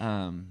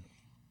 And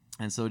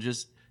so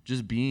just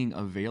being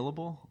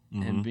available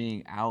and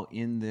being out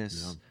in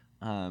this,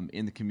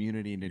 in the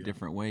community in a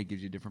different way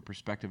gives you a different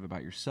perspective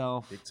about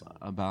yourself,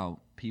 about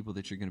people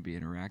that you're going to be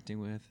interacting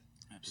with.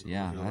 Absolutely.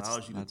 Yeah, it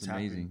allows you that's to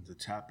amazing. To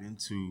tap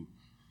into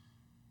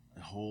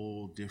a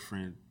whole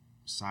different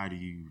side of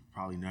you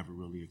probably never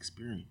really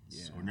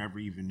experienced or never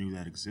even knew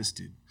that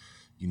existed,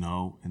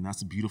 and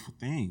that's a beautiful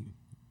thing.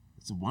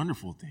 It's a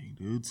wonderful thing,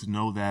 dude, to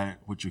know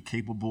that what you're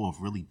capable of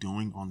really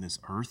doing on this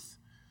earth,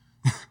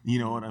 you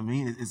know what I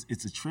mean?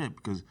 It's a trip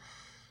because,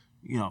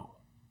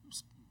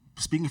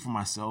 speaking for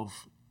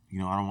myself, I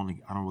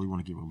don't really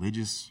want to get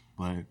religious,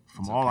 but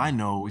from all I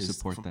know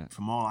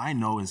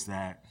is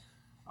that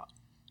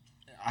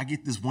I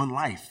get this one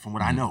life from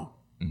what I know.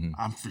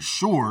 I'm for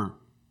sure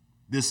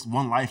this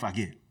one life I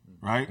get,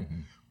 right?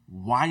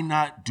 Why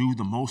not do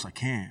the most I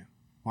can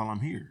while I'm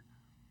here?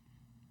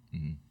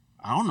 Mm-hmm.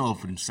 I don't know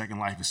if the second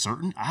life is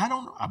certain.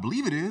 I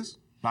believe it is,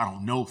 but I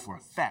don't know for a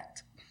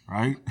fact,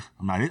 right?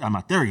 I'm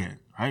not there yet,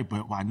 right?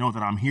 But I know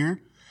that I'm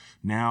here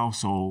now,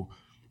 so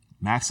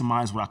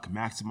maximize what I can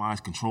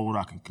maximize, control what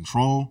I can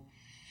control,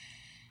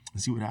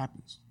 and see what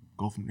happens.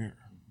 Go from there.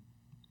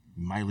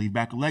 You might leave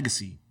back a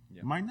legacy.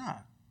 You might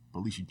not, but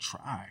at least you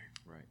tried.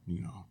 Right.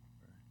 You know.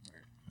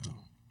 Right.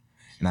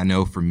 And I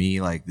know for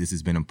me, like, this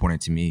has been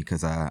important to me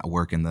because I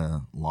work in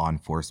the law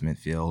enforcement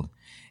field,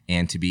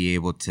 and to be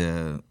able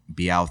to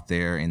be out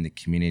there in the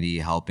community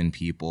helping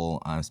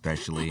people,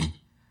 especially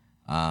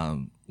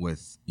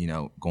with, you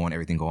know,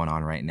 everything going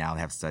on right now, they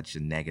have such a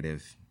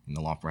negative, the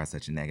law enforcement has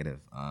such a negative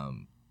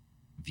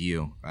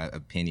view,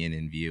 opinion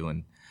and view,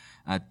 and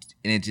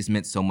it just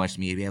meant so much to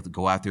me to be able to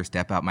go out there,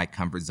 step out my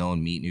comfort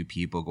zone, meet new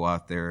people, go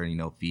out there, you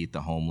know, feed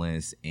the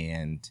homeless,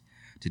 and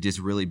to just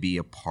really be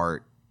a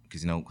part,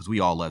 because we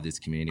all love this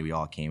community, we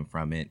all came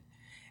from it,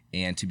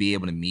 and to be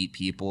able to meet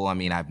people. One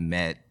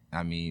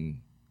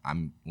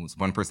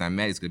person I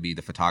met is going to be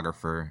the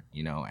photographer,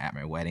 you know, at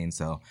my wedding.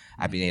 So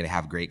I've been able to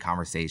have great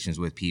conversations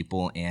with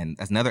people, and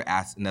that's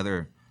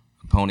another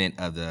component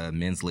of the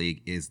Men's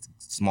League is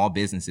small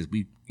businesses.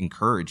 We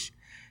encourage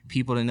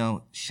people to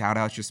know, shout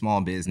out your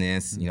small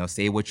business, you know,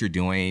 say what you're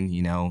doing,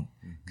 you know,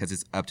 because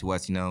it's up to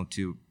us, you know,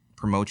 to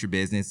promote your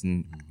business,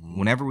 and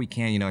whenever we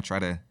can, you know, try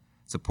to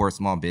support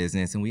small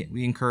business, and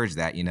we encourage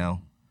that, you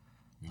know,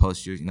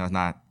 post your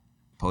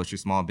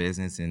small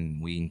business,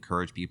 and we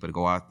encourage people to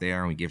go out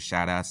there and we give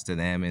shout outs to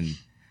them, and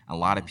a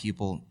lot of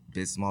people,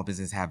 small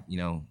business have, you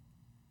know,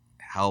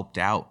 helped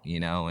out, you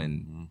know,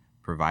 and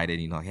provided,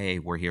 you know, hey,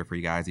 we're here for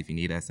you guys if you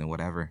need us and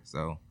whatever.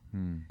 So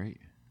great,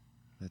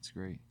 that's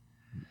great.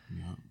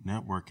 Yeah,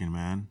 networking,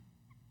 man.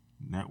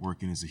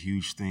 Networking is a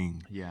huge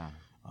thing. Yeah.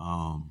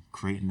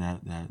 Creating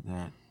that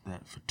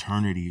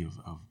fraternity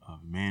of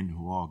men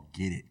who all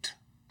get it,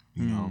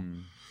 you know,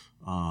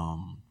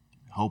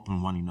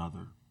 helping one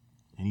another.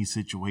 Any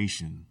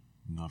situation,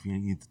 you know, if you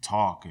need to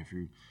talk, if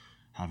you're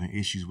having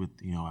issues with,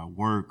 you know, at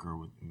work or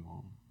with, you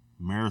know,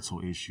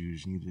 marital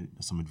issues, you need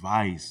some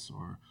advice,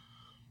 or,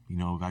 you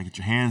know, got to get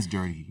your hands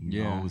dirty,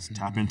 you know, it's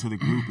tap into the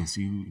group and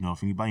see, you know,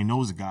 if anybody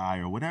knows a guy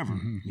or whatever,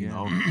 you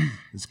know,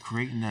 it's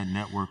creating that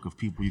network of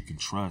people you can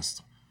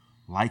trust,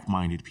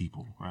 like-minded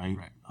people, right?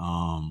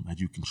 That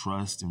you can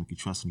trust, and we can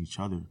trust in each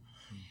other.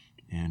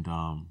 And,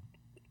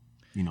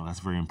 you know, that's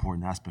a very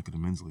important aspect of the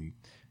Men's League.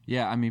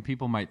 Yeah, I mean,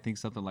 people might think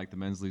something like the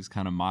Men's League is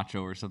kind of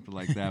macho or something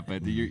like that,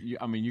 but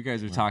you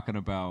guys are talking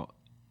about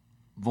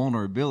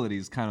vulnerability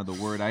is kind of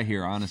the word I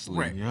hear, honestly.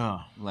 Right. Yeah.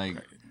 Like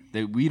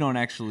that we don't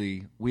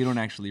actually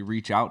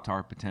reach out to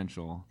our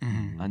potential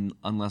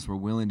unless we're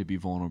willing to be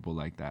vulnerable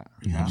like that.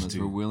 Unless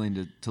we're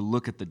willing to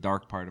look at the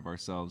dark part of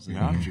ourselves. You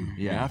have to.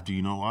 You have to.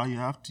 You know why you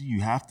have to?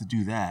 You have to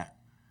do that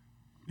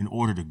in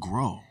order to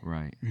grow.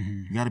 Right.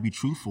 You got to be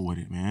truthful with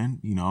it, man.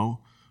 You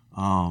know,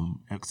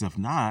 because if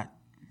not,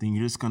 then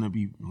you're just going to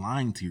be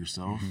lying to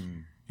yourself,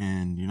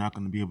 and you're not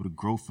going to be able to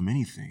grow from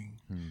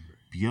anything.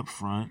 Be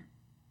upfront,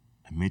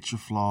 admit your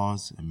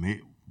flaws,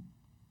 admit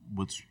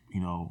what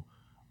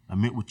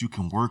you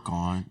can work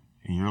on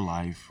in your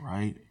life,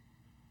 right?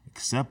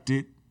 Accept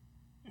it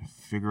and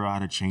figure out how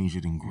to change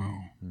it and grow,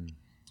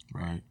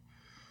 right?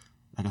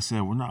 Like I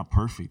said, we're not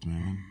perfect,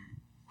 man.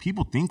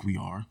 People think we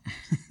are.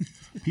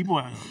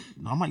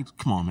 I'm like,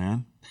 come on,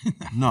 man.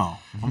 No,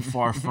 I'm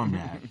far from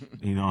that.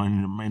 You know,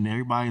 and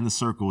everybody in the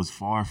circle is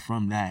far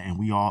from that, and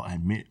we all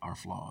admit our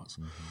flaws.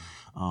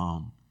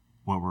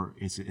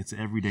 It's an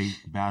everyday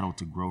battle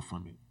to grow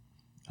from it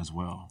as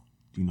well,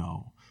 you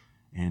know,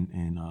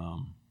 and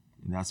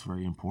that's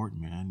very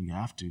important, man. You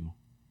have to.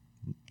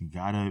 You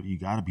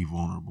gotta be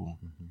vulnerable.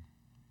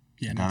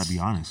 Yeah, you gotta be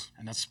honest.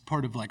 And that's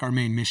part of like our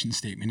main mission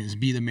statement is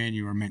be the man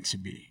you are meant to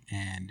be.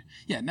 And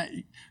we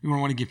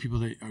don't want to give people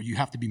that, you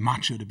have to be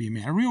macho to be a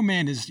man. A real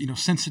man is, you know,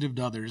 sensitive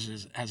to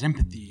others, has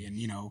empathy, and,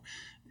 you know,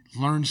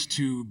 learns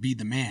to be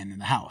the man in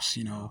the house,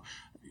 you know,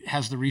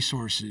 has the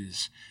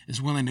resources,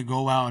 is willing to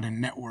go out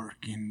and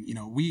network. And, you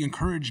know, we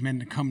encourage men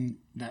to come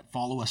that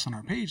follow us on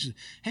our page.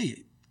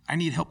 Hey, I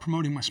need help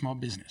promoting my small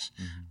business.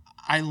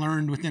 I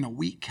learned within a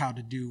week how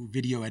to do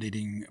video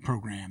editing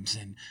programs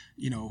and,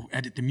 you know,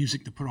 edit the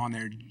music to put on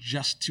there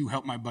just to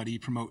help my buddy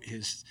promote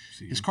his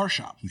car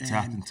shop. He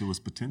tapped into his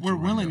potential. We're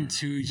willing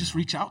to just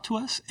reach out to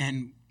us,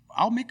 and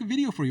I'll make a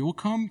video for you. We'll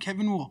come.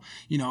 Kevin will,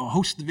 you know,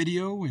 host the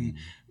video and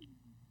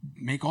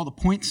make all the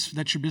points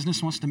that your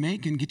business wants to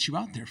make and get you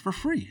out there for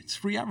free. It's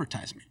free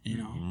advertisement, you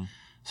know.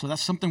 So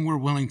that's something we're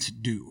willing to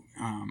do.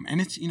 And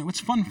it's, you know, it's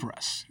fun for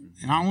us.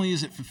 And not only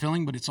is it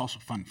fulfilling, but it's also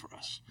fun for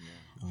us. Yeah.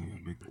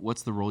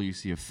 What's the role you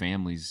see of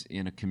families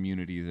in a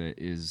community that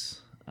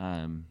is,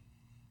 I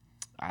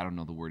don't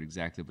know the word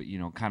exactly, but, you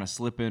know, kind of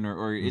slipping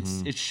or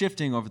it's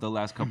shifting over the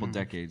last couple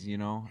decades, you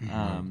know?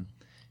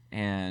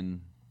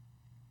 And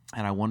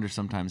I wonder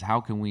sometimes,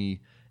 how can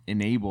we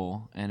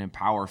enable and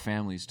empower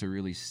families to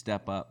really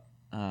step up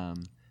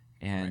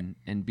and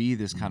be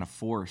this kind of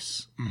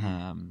force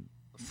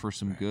for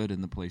some good in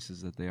the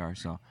places that they are.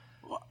 So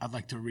I'd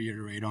like to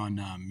reiterate on,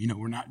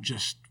 we're not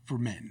just for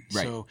men.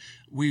 Right. So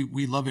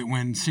we love it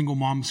when single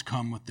moms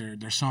come with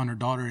their son or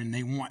daughter and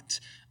they want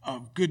a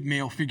good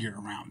male figure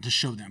around to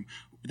show them.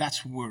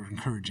 That's what we're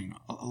encouraging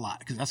a lot,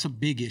 because that's a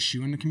big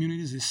issue in the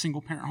communities is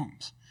single parent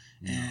homes.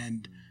 Yeah.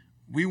 And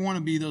we want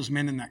to be those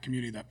men in that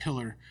community, that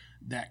pillar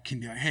that can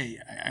be like, hey,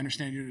 I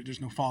understand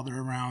there's no father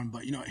around,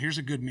 but here's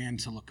a good man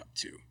to look up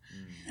to.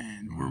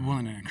 And we're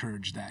willing to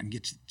encourage that and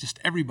get just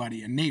everybody,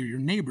 your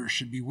neighbor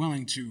should be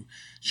willing to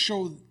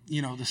show,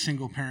 the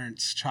single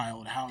parent's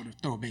child how to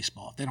throw a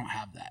baseball if they don't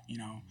have that,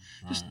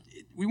 Just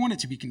we want it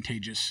to be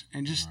contagious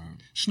and just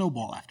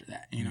snowball after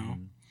that,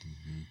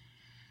 Mm-hmm.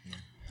 Yeah,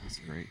 that's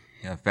great.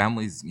 Yeah,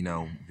 family's,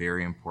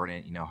 very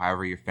important.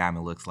 However your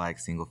family looks like,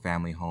 single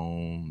family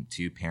home,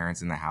 2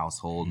 parents in the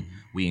household. Mm-hmm.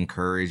 We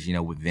encourage,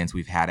 with events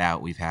we've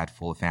had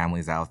full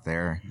families out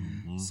there.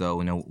 Mm-hmm.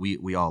 So,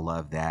 we all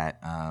love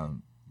that.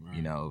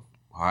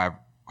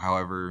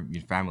 However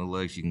your family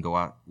looks, you can go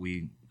out.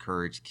 We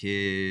encourage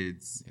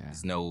kids. Yeah.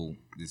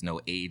 There's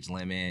no age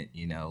limit,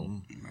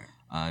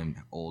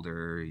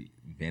 older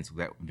events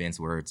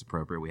where it's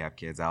appropriate. We have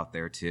kids out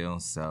there too.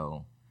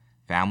 So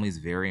family is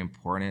very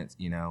important,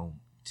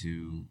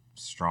 to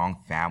strong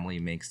family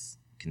makes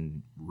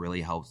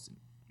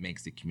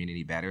the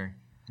community better.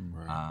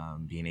 Right.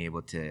 Being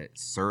able to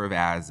serve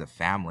as a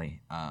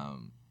family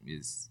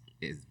is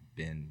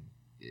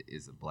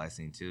a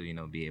blessing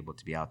too. Be able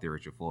to be out there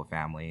with your full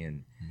family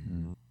and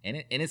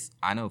it's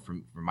I know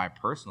from my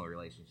personal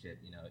relationship,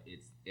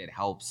 it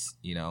helps.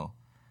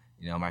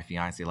 My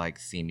fiance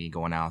see me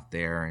going out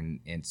there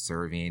and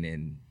serving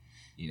and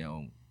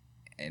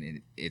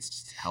and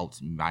it's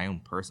helped my own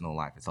personal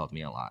life. It's helped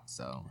me a lot.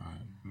 So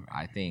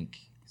I think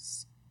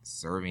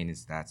serving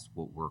that's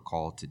what we're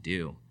called to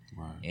do.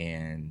 Right.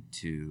 And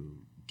to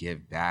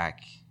give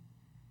back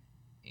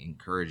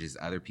encourages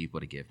other people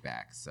to give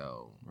back.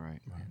 So right.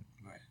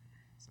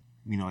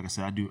 Like I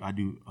said, I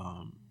do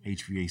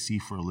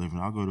HVAC for a living.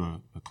 I'll go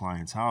to a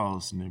client's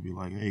house and they'll be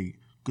like, "Hey,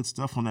 good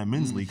stuff on that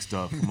men's league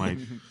stuff." I'm like,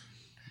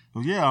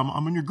 "Oh yeah,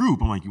 I'm in your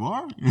group." I'm like, "You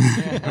are?"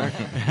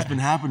 It's been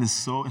happening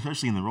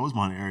especially in the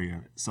Rosemont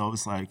area. So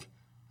it's like,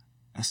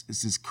 it's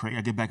just crazy.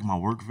 I get back in my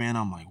work van.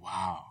 I'm like,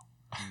 wow,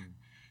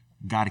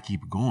 got to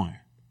keep it going.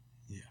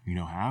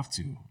 Yeah, have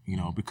to.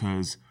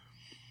 Because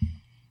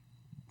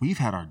we've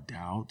had our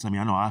doubts. I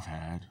mean, I know I've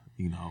had.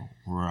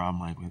 Where I'm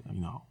like,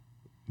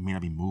 it may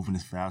not be moving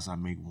as fast as I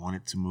may want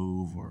it to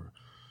move, or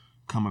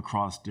come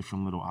across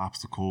different little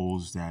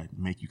obstacles that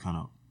make you kind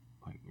of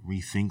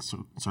rethink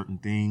certain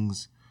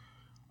things.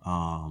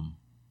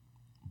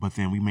 But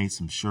then we made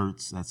some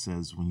shirts that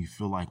says, when you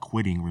feel like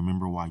quitting,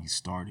 remember why you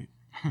started.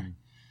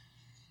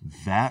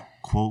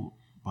 That quote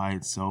by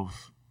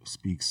itself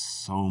speaks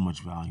so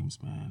much volumes,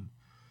 man,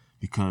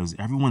 because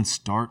everyone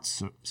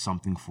starts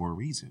something for a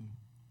reason,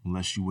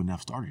 unless you wouldn't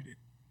have started it,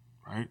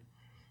 right?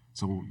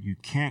 So you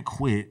can't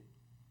quit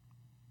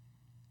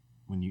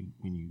when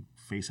you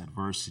face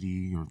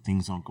adversity or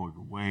things don't go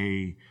your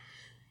way.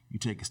 You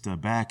take a step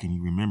back and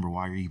you remember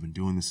why you're even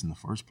doing this in the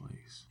first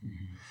place.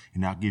 Mm-hmm.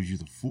 And that gives you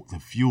the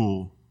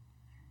fuel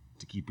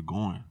to keep it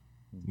going,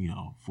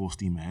 full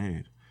steam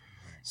ahead.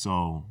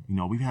 So,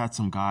 we've had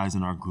some guys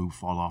in our group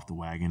fall off the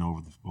wagon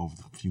over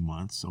the few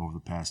months, over the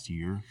past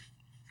year.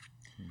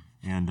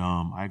 And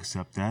I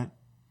accept that.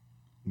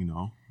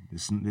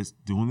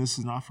 Doing this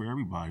is not for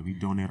everybody. We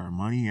donate our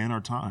money and our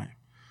time,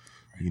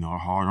 our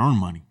hard-earned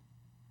money.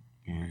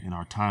 And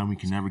our time we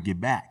can never get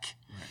back.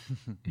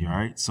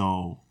 Right?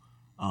 So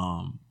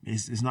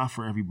it's not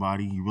for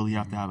everybody. You really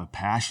have to have a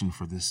passion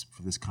for this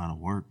kind of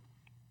work.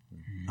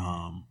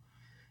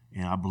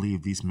 And I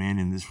believe these men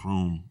in this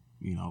room,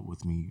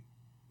 with me,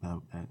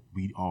 that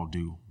we all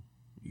do.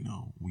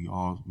 We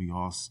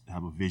all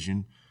have a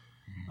vision,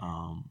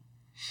 and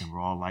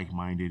we're all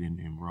like-minded,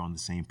 and we're on the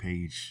same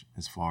page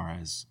as far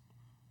as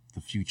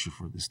the future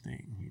for this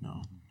thing.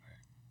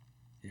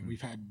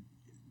 Yeah,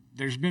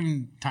 there's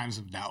been times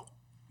of doubt,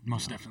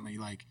 most definitely.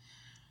 Like,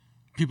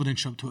 people didn't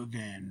show up to an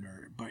event,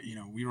 but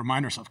we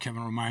remind ourselves.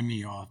 Kevin remind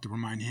me. I'll have to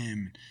remind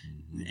him.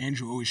 Mm-hmm.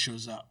 Andrew always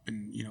shows up,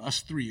 and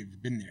us three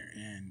have been there.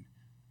 And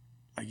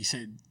like you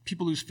said,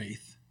 people lose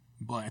faith,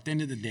 but at the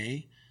end of the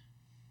day,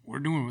 we're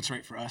doing what's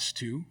right for us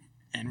too,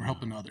 and we're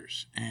helping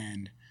others.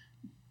 And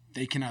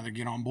they can either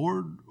get on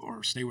board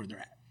or stay where they're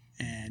at.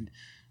 And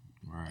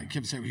like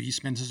Kevin said, he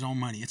spends his own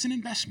money. It's an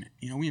investment.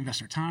 We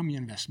invest our time, we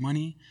invest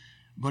money.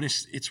 But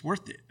it's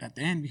worth it at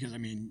the end, because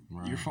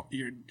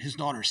his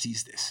daughter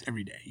sees this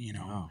every day,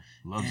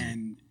 loves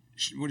and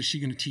what is she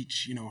going to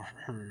teach,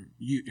 her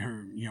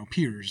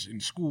peers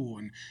in school,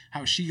 and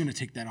how is she going to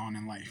take that on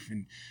in life,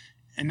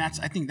 and I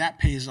think that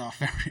pays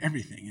off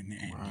everything in the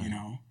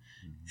end,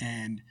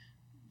 and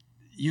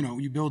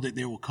you build it,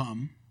 they will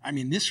come. I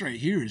mean, this right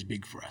here is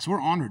big for us. We're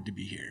honored to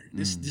be here.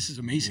 This is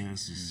amazing. Yeah,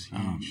 this is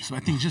huge. So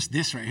I think just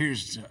this right here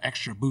is an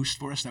extra boost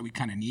for us that we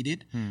kind of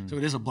needed. So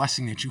it is a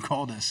blessing that you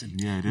called us and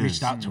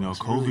reached out to us.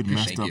 COVID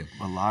messed up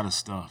a lot of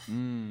stuff.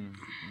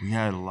 We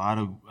had a lot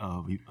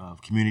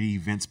of community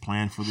events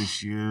planned for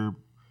this year.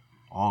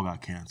 All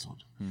got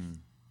canceled.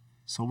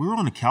 So we were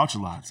on the couch a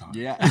lot of times.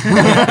 Yeah.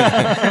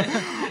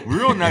 We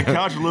were on that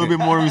couch a little bit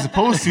more than we were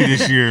supposed to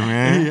this year,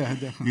 man. Yeah,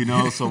 definitely. You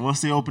know, so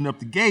once they opened up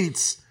the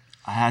gates,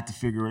 I had to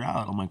figure it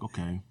out. I'm like,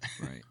 okay,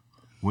 Right.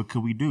 what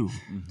could we do?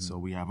 So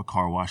we have a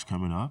car wash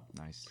coming up.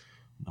 Nice.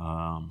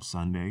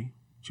 Sunday,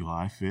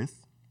 July 5th,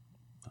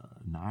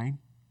 9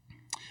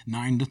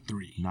 to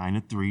 3. 9 to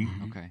 3.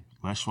 Okay.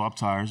 Les Schwab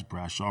Tires,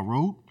 Bradshaw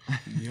Road.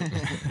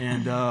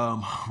 And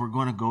we're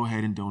going to go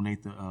ahead and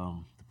donate the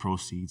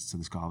proceeds to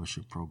the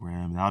scholarship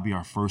program. That'll be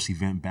our first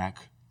event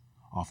back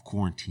off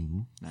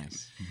quarantine.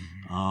 Nice.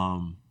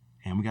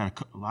 And we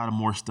got a lot of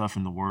more stuff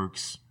in the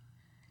works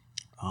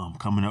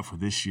coming up for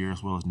this year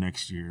as well as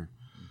next year.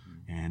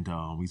 And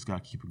we just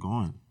got to keep it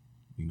going.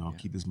 You know,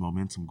 keep this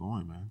momentum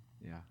going, man.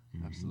 Yeah,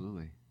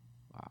 absolutely.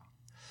 Wow.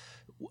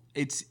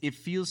 It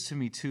feels to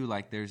me too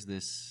like there's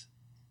this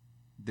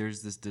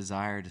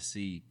desire to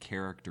see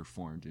character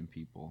formed in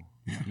people,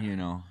 you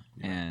know,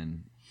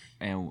 and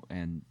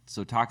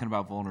so talking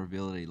about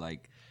vulnerability,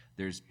 like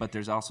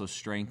there's also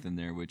strength in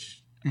there,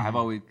 which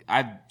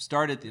I've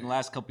started in the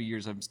last couple of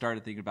years. I've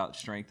started thinking about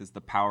strength as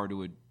the power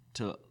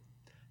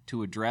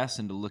to address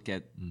and to look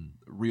at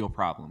real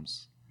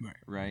problems,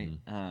 right?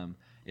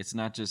 It's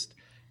not just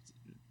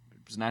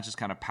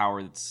kind of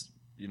power that's,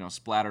 you know,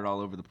 splattered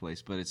all over the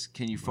place, but it's,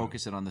 can you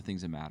focus it on the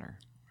things that matter?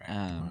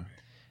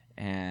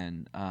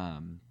 And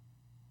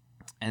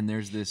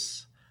there's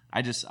this,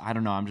 I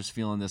don't know, I'm just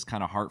feeling this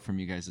kind of heart from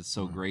you guys. It's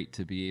so great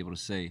to be able to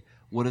say,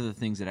 what are the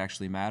things that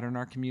actually matter in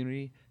our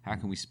community? How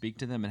can we speak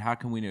to them, and how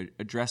can we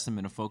address them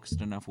in a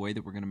focused enough way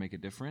that we're going to make a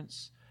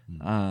difference?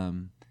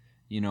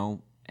 You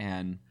know,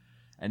 and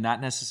not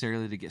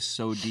necessarily to get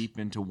so deep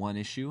into one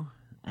issue,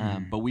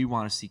 but we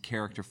want to see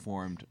character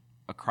formed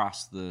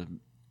across the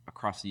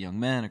young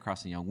men,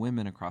 across the young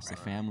women, across the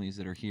families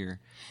that are here.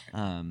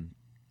 And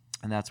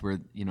that's where,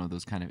 you know,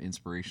 those kind of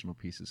inspirational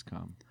pieces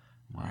come.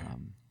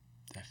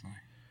 Definitely.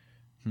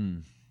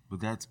 But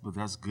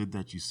that's good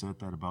that you said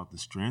that about the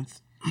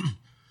strength,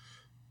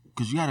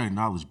 because you got to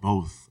acknowledge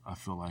both. I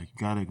feel like you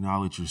got to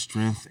acknowledge your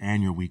strength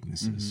and your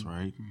weaknesses,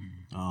 right?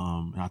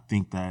 And I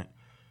think that,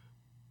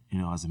 you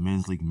know, as a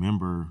men's league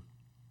member,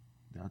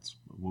 that's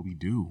what we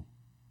do.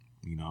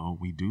 You know,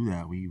 we do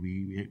that.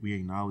 We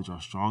acknowledge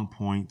our strong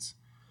points,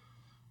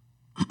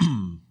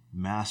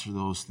 master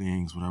those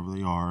things, whatever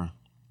they are,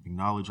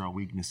 acknowledge our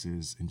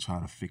weaknesses, and try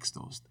to fix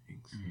those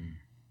things.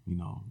 You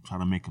know, try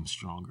to make them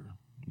stronger.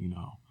 You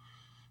know,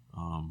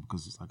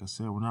 because like I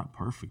said, we're not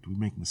perfect. We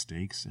make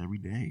mistakes every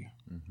day,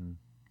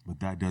 but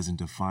that doesn't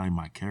define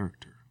my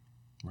character,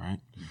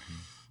 right?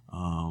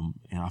 And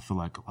I feel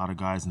like a lot of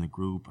guys in the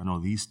group, I know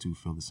these two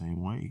feel the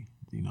same way.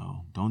 You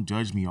know, don't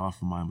judge me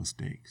off of my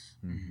mistakes,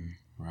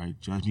 right?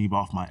 Judge me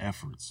off my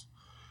efforts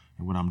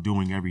and what I'm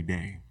doing every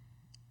day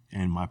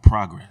and my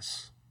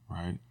progress,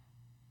 right?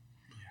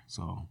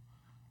 So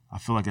I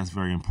feel like that's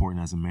very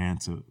important as a man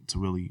to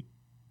really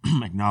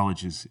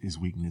acknowledge his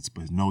weakness,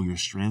 but know your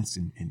strengths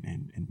and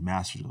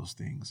master those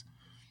things,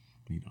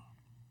 you know.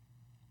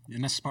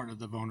 And that's part of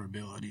the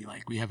vulnerability,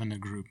 like we have in the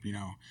group, you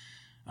know.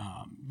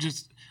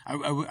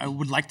 I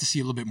would like to see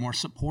a little bit more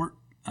support,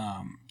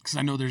 because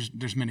I know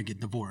there's men that get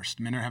divorced,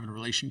 men are having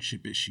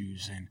relationship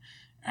issues, and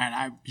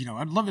I, you know,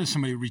 I'd love if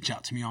somebody would reach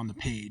out to me on the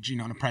page, you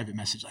know, in a private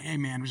message, like, hey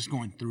man, we're just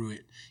going through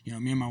it, you know,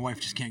 me and my wife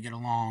just can't get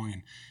along,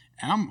 and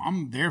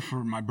I'm there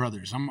for my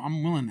brothers.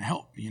 I'm willing to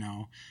help, you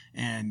know,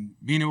 and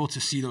being able to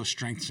see those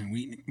strengths and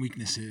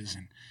weaknesses,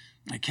 and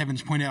like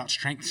Kevin's pointed out,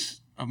 strengths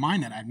of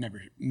mine that I've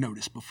never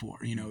noticed before,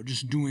 you know,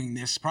 just doing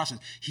this process.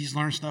 He's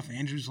learned stuff.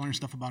 Andrew's learned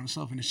stuff about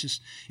himself. And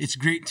it's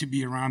great to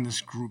be around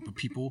this group of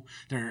people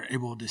that are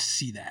able to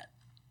see that,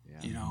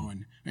 you know,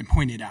 and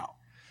point it out.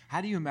 How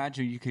do you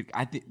imagine you could?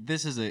 I think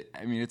this is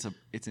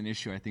it's an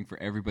issue, I think,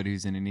 for everybody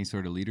who's in any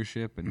sort of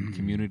leadership and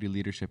community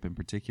leadership in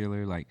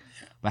particular. Like,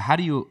 but how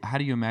do you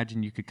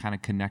imagine you could kind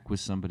of connect with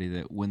somebody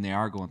that when they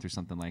are going through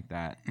something like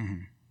that?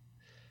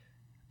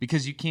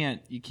 Because you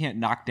can't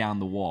knock down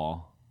the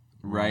wall,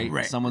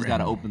 right? Someone's got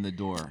to open the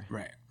door,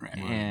 right.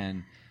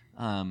 And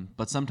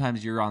but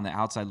sometimes you're on the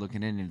outside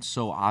looking in, and it's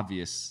so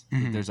obvious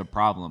that there's a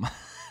problem.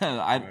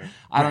 I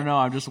don't know.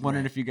 I'm just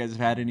wondering if you guys have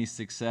had any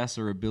success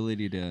or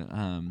ability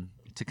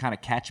to kind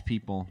of catch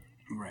people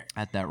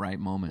at that right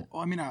moment.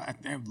 Well, I mean, I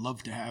would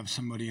love to have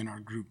somebody in our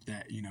group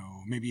that, you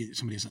know, maybe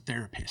somebody is a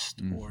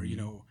therapist or, you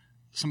know,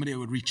 somebody that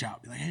would reach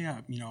out, be like, hey,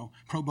 you know,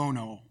 pro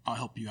bono, I'll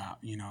help you out,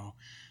 you know.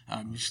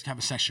 Just have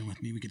a session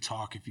with me. We could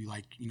talk if you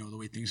like, you know, the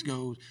way things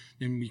go.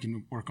 Then we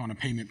can work on a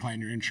payment plan,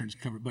 your insurance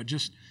covered. But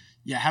just,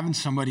 having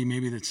somebody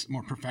maybe that's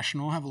more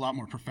professional, have a lot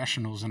more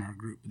professionals in our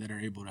group that are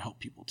able to help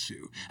people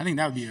too. I think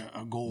that would be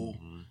a goal,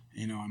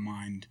 you know, in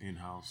mind.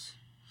 In-house.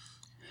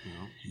 You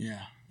know?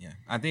 Yeah.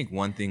 I think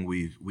one thing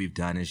we've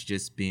done is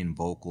just being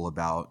vocal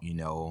about, you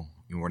know,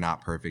 we're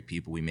not perfect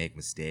people. We make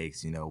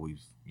mistakes. You know,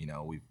 we've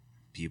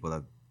people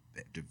have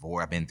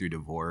I've been through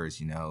divorce,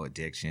 you know,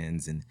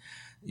 addictions and,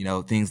 you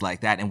know, things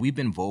like that. And we've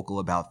been vocal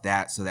about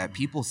that so that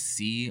people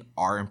see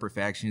our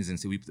imperfections. And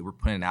so we're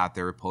putting it out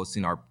there, we're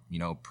posting our, you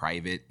know,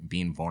 private,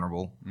 being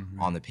vulnerable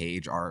on the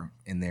page,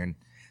 and then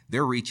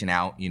they're reaching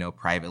out,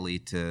 privately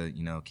to,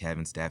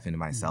 Kevin, Stephen, and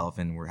myself,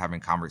 and we're having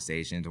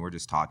conversations and we're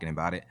just talking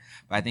about it.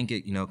 But I think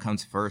it,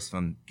 comes first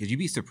from, because you'd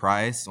be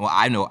surprised. Well,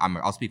 I know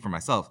I'll speak for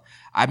myself.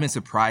 I've been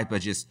surprised by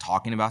just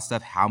talking about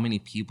stuff, how many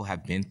people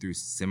have been through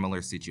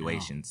similar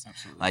situations.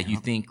 Absolutely. Like you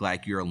think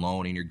like you're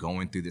alone and you're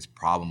going through this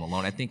problem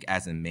alone. I think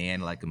as a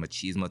man, like a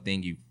machismo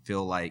thing, you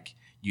feel like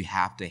you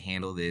have to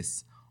handle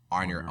this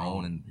on your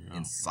own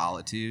in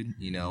solitude,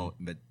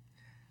 but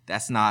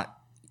that's not.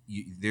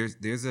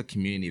 There's a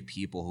community of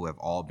people who have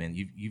all been.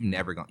 You've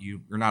never gone.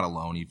 You're not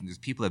alone. There's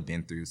people that have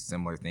been through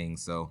similar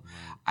things. So,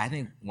 I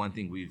think one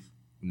thing we've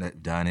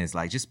done is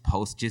like just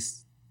post,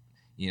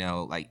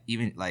 like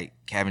even like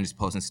Kevin just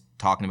posting,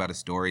 talking about a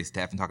story,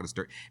 Stephen talking a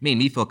story. It made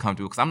me feel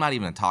comfortable because I'm not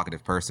even a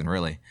talkative person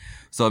really.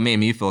 So it made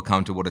me feel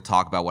comfortable to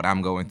talk about what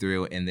I'm going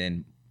through, and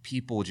then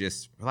people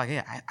just were like,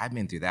 "Yeah, I've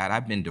been through that.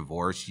 I've been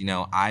divorced.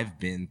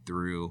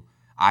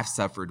 I've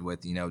suffered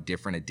with,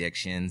 different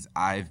addictions.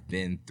 I've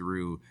been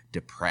through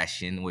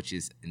depression, which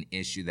is an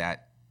issue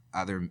that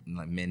other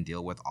men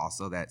deal with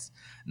also that's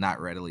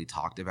not readily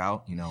talked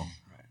about.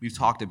 We've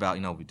talked about,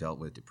 we dealt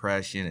with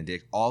depression,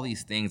 addiction, all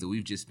these things that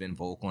we've just been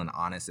vocal and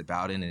honest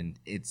about it. And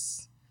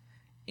it's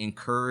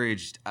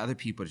encouraged other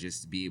people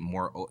just to be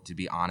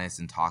honest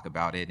and talk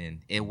about it. And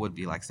it would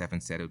be like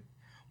Stephen said,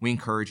 we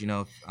encourage,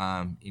 if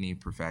any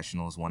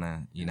professionals want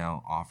to,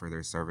 offer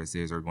their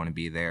services or want to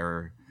be there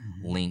or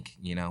link,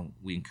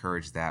 we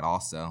encourage that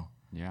also.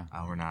 Yeah.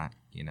 We're not,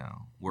 we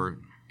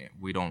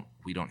don't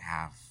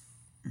have,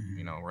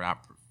 we're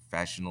not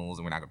professionals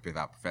and we're not going to give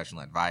out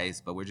professional advice,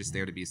 but we're just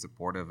there to be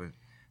supportive, a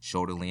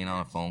shoulder lean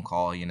on a phone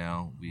call,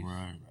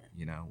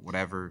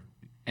 whatever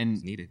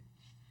is needed.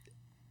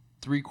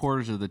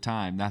 3/4 of the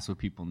time, that's what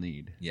people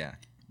need. Yeah.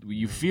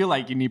 You feel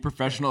like you need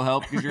professional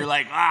help because you're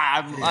like,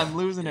 I'm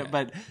losing it.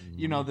 But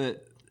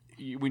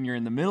when you're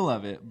in the middle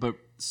of it, but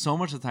so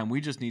much of the time we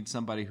just need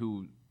somebody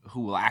who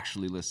will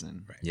actually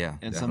listen. Right. Yeah.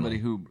 And definitely.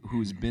 somebody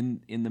who's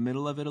been in the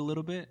middle of it a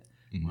little bit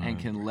and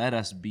can let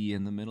us be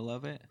in the middle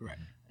of it. Right.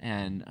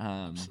 And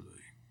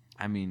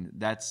I mean,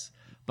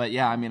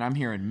 I'm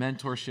hearing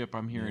mentorship.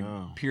 I'm hearing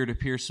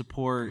peer-to-peer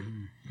support,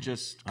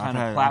 just kind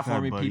of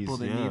platforming people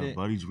that need it.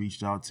 Buddies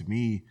reached out to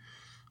me.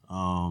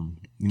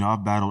 I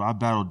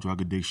battled drug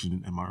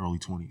addiction in my early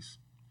 20s,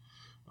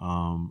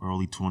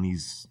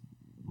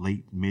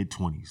 late mid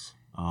 20s.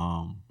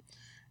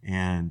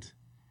 And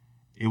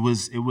it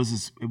was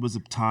a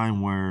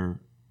time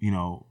where,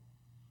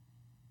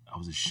 I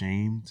was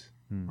ashamed,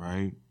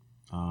 right?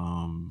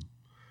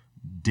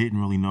 Didn't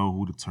really know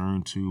who to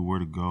turn to, where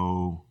to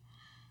go.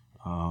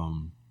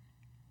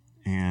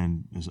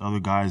 And there's other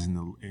guys and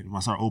when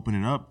I start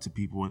opening up to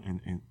people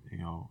in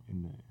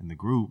the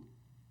group,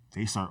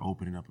 they start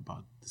opening up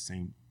about the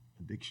same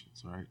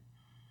addictions, right?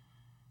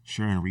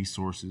 Sharing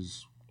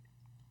resources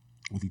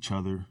with each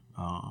other.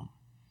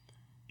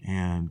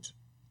 And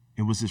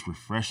it was just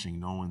refreshing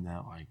knowing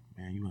that, like,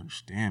 man, you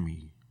understand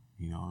me.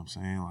 You know what I'm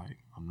saying? Like,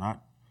 I'm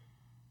not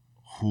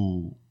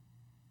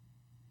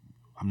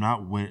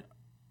what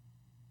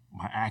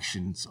my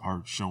actions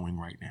are showing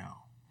right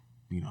now.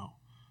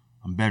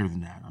 I'm better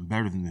than that. I'm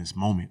better than this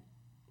moment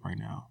right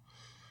now.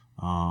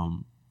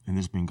 And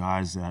there's been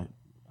guys that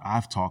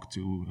I've talked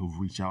to who've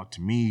reached out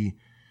to me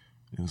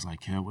and it was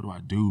like, "Yeah, what do I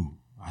do?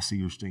 I see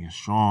you're staying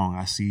strong.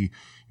 I see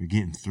you're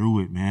getting through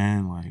it,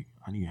 man. Like,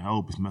 I need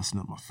help. It's messing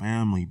up my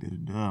family."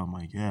 I'm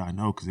like, "Yeah, I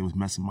know, because it was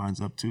messing mine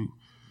up too.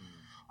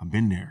 I've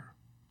been there.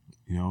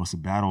 It's a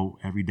battle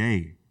every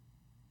day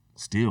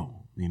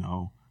still,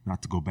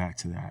 not to go back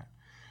to that.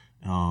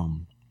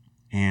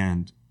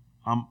 And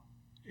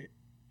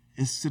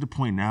it's to the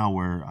point now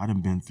where I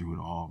done been through it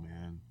all,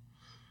 man.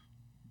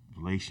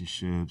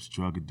 Relationships,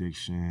 drug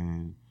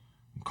addiction,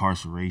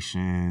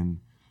 incarceration,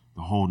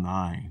 the whole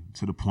nine,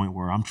 to the point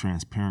where I'm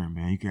transparent,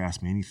 man. You can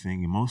ask me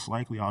anything, and most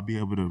likely I'll be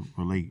able to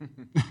relate.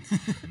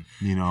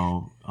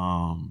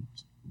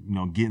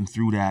 Getting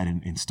through that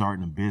and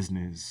starting a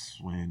business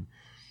when,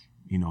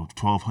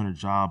 1,200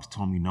 jobs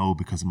told me no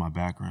because of my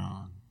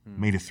background.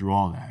 Made it through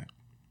all that.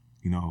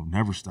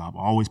 Never stop,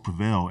 always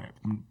prevail,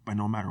 but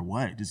no matter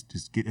what,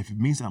 just get, if it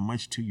means that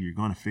much to you, you're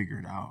going to figure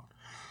it out.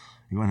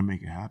 You're going to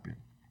make it happen.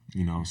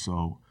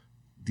 So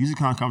these are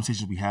kind of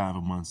conversations we have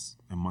amongst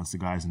the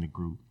guys in the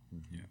group.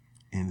 Yeah.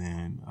 And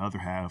then the other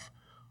half,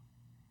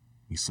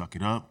 we suck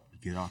it up, we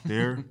get out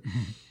there,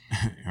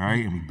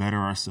 right? And we better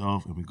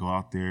ourselves, and we go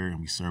out there and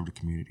we serve the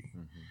community.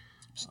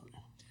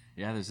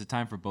 Yeah, there's a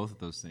time for both of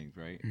those things,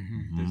 right?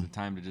 There's a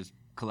time to just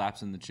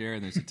collapse in the chair,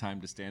 and there's a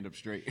time to stand up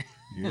straight.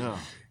 Yeah.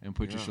 And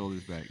put your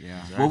shoulders back.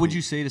 Yeah. Exactly. What would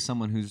you say to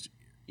someone who's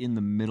in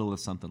the middle of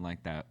something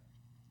like that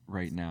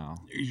right now?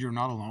 You're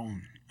not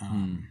alone.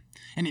 And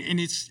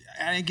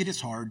I get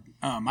it's hard.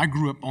 I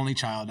grew up only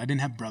child. I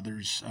didn't have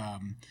brothers.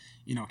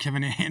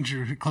 Kevin and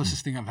Andrew, the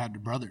closest thing I've had to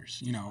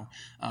brothers.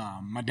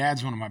 My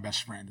dad's one of my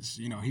best friends.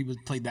 He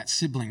played that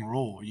sibling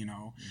role.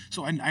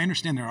 So I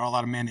understand there are a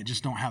lot of men that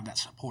just don't have that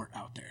support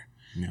out there.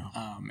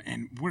 Yeah.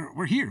 And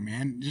we're here,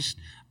 man. Just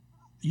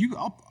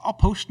I'll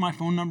post my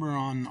phone number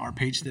on our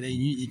page today.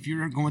 If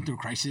you're going through a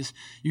crisis,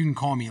 you can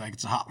call me like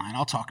it's a hotline.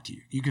 I'll talk to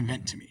you. You can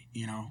vent to me.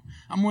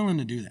 I'm willing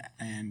to do that,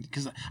 and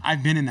because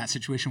I've been in that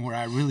situation where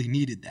I really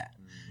needed that,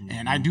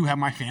 and I do have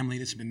my family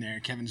that's been there.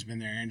 Kevin's been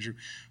there, Andrew,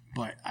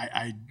 but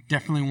I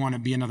definitely want to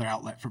be another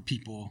outlet for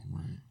people,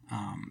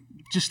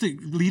 just to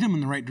lead them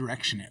in the right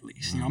direction at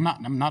least. I'm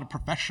not a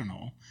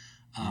professional,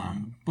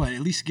 but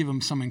at least give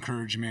them some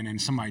encouragement and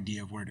some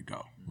idea of where to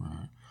go.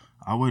 Right.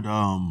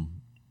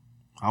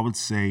 I would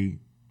say,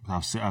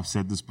 I've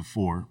said this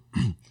before.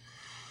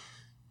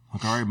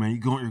 Like, all right,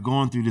 man, you're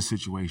going through this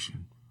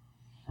situation,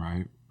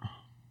 right?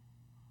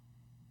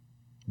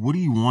 What do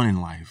you want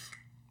in life?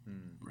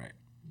 Right.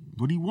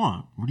 What do you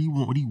want? What do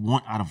you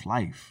want out of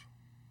life?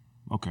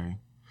 Okay.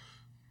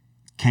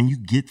 Can you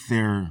get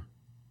there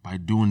by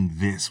doing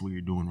this, what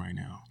you're doing right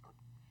now?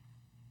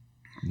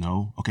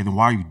 No? Okay, then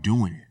why are you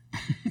doing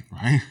it?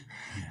 Right?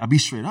 Yeah. I'll be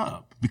straight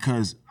up,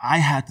 because I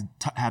had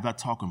to have that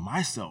talk with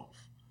myself.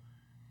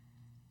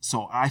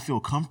 So I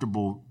feel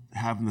comfortable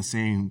having the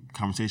same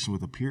conversation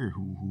with a peer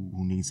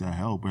who needs that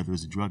help, whether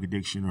it's a drug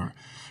addiction or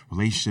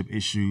relationship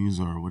issues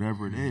or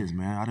whatever it is,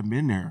 man. I'd have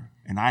been there,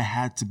 and I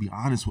had to be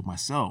honest with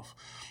myself.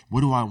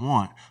 What do I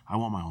want? I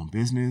want my own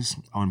business.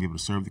 I want to be able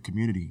to serve the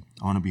community.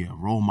 I want to be a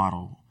role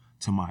model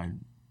to my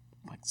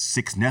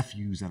 6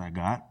 nephews that I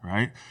got,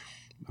 right?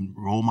 A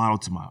role model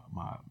to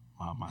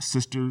my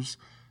sisters.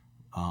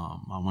 I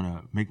want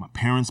to make my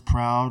parents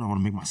proud. I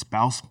want to make my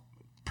spouse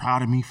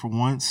proud of me for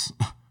once.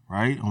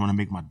 Right? I want to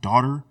make my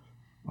daughter,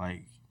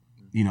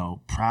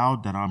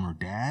 proud that I'm her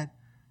dad.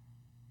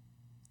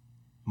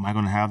 Am I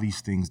going to have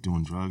these things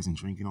doing drugs and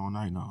drinking all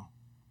night? No.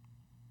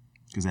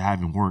 Because it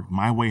haven't worked.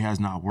 My way has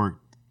not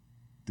worked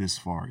this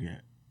far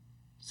yet.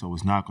 So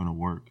it's not going to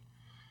work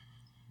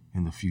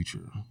in the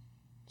future.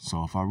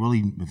 So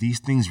if these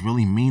things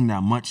really mean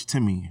that much to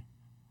me,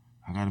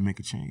 I got to make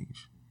a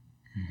change.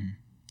 Mm-hmm.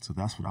 So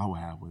that's what I would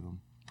have with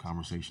them.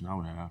 Conversation I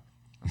would have.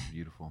 That's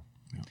beautiful.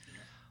 Yeah.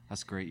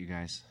 That's great, you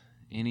guys.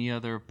 Any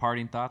other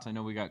parting thoughts? I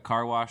know we got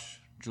Car Wash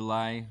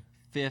July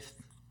 5th,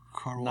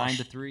 9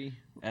 to 3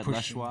 at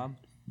Les Schwab.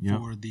 Yep.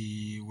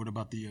 What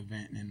about the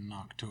event in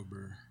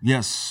October?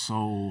 Yes,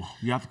 so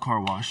we have the Car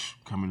Wash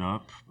coming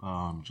up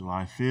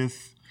July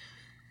 5th,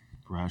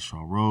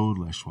 Bradshaw Road,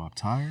 Les Schwab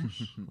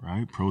Tires,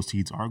 right?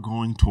 Proceeds are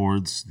going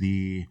towards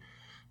the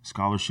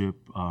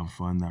scholarship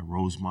fund that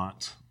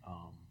Rosemont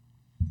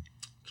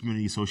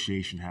Community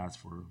Association has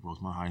for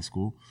Rosemont High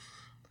School.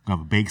 We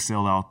have a bake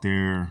sale out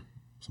there.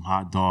 Some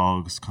hot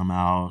dogs, come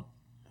out,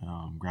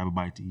 grab a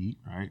bite to eat,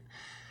 right?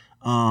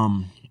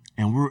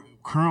 And we're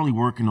currently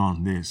working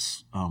on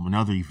this,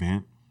 another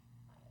event.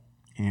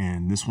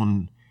 And this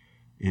one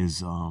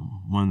is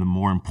one of the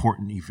more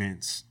important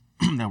events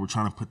that we're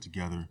trying to put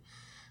together.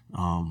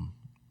 Long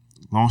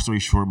story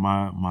short,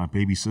 my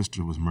baby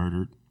sister was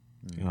murdered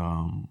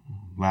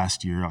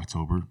last year,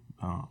 October,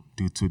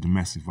 due to a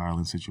domestic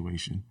violence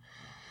situation.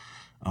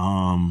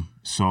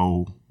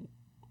 So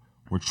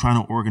we're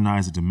trying to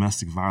organize a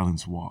domestic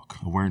violence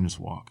awareness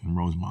walk in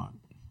Rosemont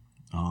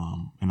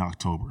in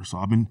October. So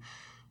I've been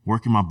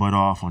working my butt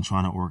off on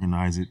trying to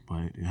organize it,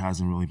 but it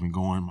hasn't really been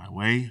going my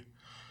way.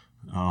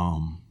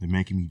 They're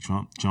making me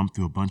jump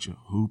through a bunch of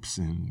hoops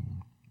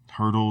and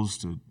hurdles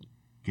to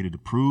get it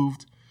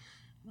approved.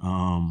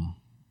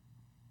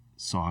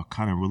 So I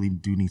kind of really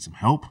do need some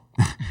help.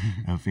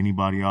 If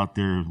anybody out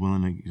there is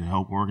willing to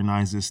help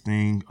organize this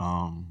thing,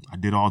 I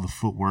did all the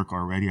footwork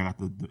already.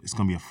 It's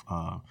going to be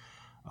a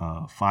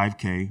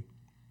 5K.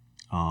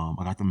 I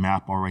got the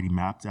map already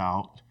mapped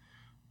out.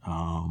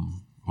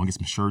 I'm gonna get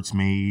some shirts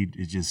made.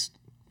 It's just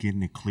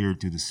getting it cleared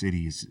through the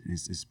city.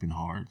 It's been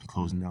hard,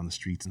 closing down the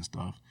streets and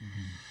stuff.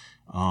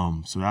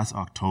 Mm-hmm. So that's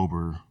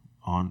October,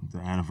 on the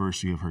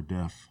anniversary of her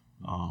death,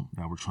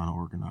 that we're trying to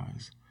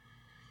organize.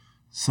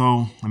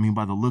 So,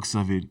 by the looks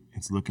of it,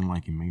 it's looking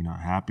like it may not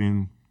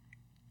happen.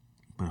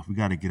 But if we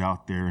got to get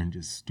out there and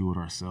just do it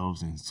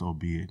ourselves, and so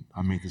be it.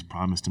 I made this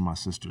promise to my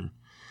sister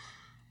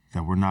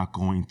that we're not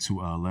going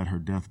to let her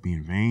death be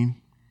in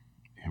vain,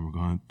 and we're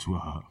going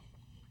to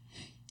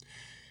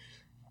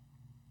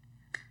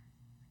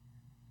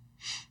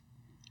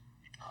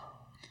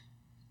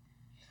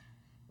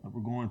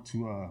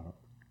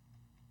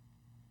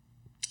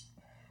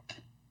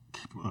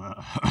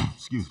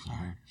excuse me.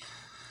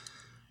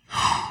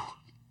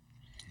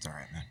 It's all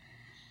right, man.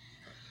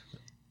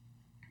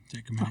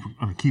 Take a minute. I'm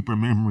gonna keep her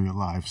memory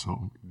alive,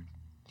 so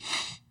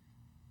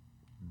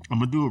I'm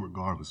gonna do it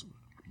regardless.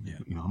 Yeah,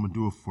 I'm gonna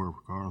do it for her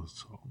regardless.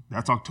 So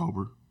that's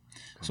October.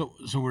 So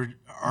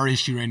our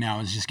issue right now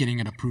is just getting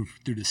it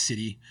approved through the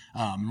city,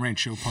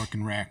 Rancho Park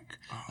and Rec.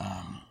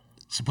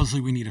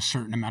 Supposedly we need a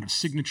certain amount of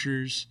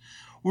signatures.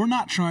 We're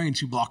not trying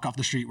to block off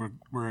the street.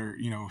 We're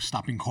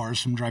stopping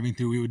cars from driving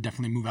through. We would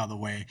definitely move out of the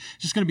way.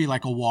 It's just going to be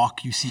like a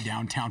walk you see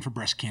downtown for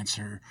breast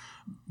cancer,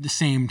 the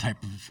same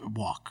type of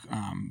walk.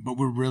 But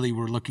we're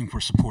looking for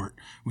support.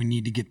 We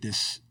need to get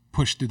this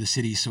pushed through the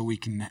city so we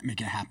can make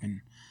it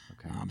happen.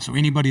 Okay. So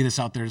anybody that's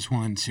out there that's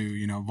willing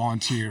to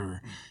volunteer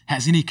or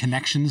has any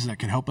connections that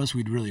could help us,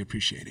 we'd really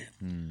appreciate it.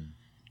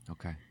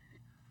 Okay.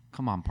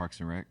 Come on, Parks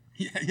and Rec.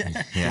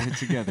 Yeah. Get it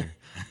together.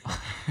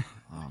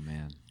 Oh,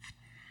 man.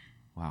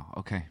 Wow.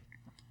 Okay.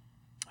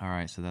 All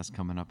right. So that's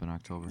coming up in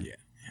October. Yeah.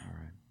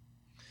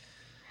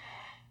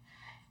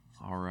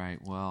 All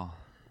right. Well,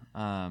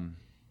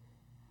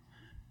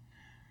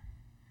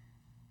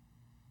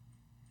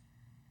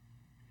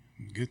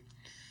 good.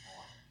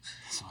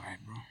 It's all right,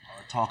 bro.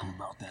 Talking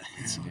about that.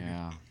 It's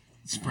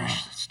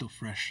fresh. It's still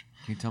fresh.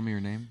 Can you tell me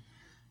your name?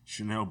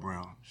 Chanel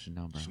Brown.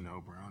 Chanel Brown.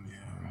 Chanel Brown,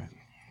 yeah. All right.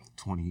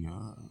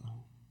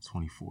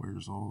 24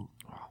 years old.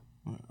 Wow.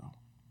 Yeah.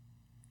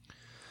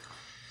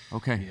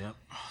 Okay. Yep.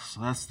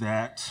 So that's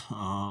that.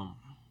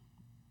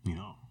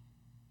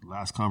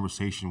 Last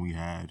conversation we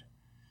had,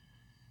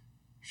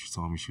 she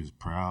told me she was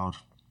proud.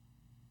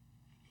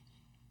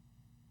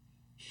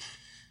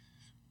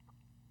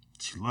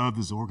 She loved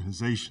this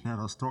organization that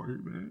I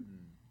started, man.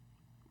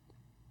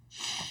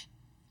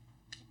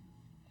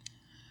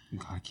 You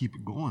gotta keep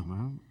it going,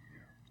 man.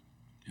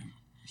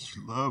 She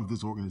loved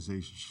this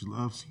organization. She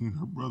loved seeing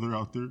her brother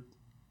out there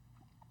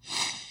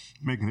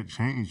making a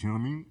change, you know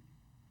what I mean?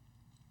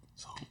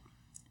 So,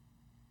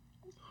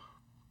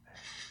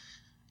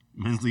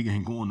 Men's League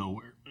ain't going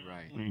nowhere.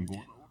 Right. Ain't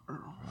going nowhere.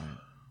 Right.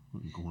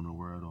 Ain't going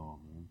nowhere at all,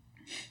 man.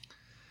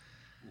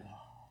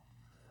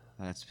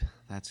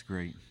 That's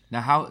great.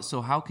 Now,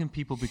 how can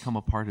people become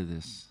a part of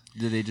this?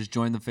 Do they just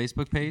join the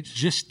Facebook page?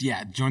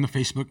 Join the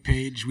Facebook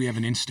page. We have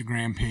an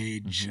Instagram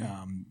page.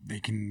 They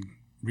can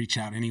reach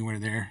out anywhere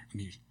there.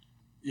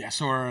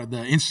 So the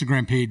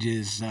Instagram page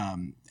is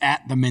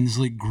at the Men's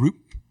League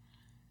Group.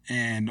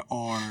 And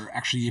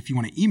actually, if you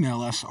want to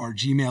email us, our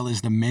Gmail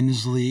is the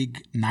Men's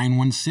League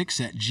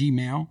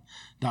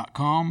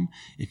 916@gmail.com.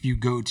 If you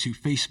go to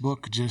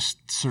Facebook,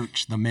 just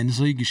search the Men's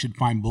League. You should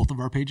find both of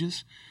our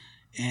pages.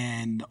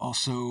 And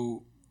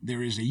also,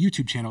 there is a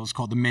YouTube channel. It's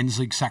called the Men's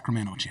League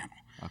Sacramento channel.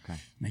 Okay.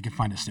 They can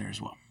find us there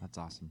as well. That's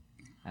awesome.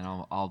 And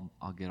I'll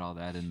get all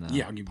that in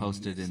the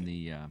posted in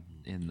the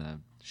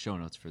show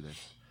notes for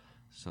this,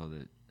 so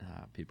that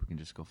people can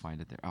just go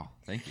find it there. Oh,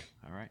 thank you.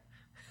 All right.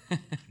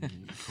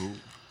 Cool.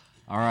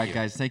 All right,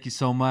 guys. Thank you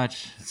so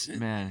much,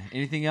 man.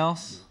 Anything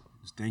else?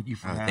 Thank you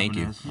for having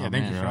us. Yeah,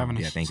 thank you for having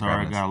us. Yeah, thank you.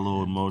 Sorry, I got a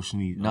little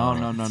emotionally No.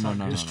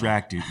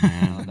 distracted,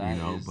 man.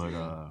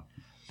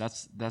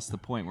 That's the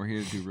point. We're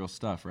here to do real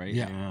stuff, right?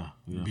 Yeah,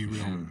 Be for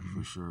real. sure,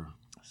 for sure.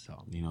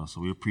 So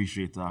So we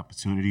appreciate the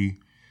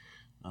opportunity.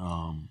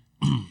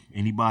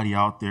 Anybody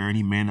out there,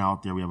 any men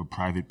out there, we have a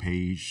private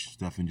page.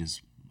 Stefan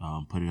just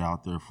put it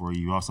out there for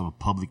you. We also have a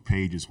public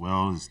page as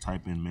well. Just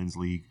type in Men's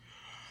League.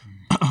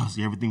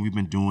 See everything we've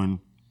been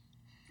doing.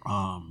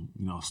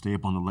 Stay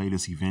up on the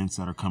latest events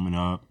that are coming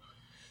up.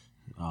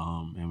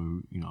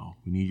 And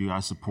we need you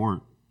guys'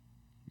 support.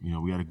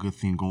 We got a good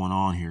thing going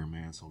on here,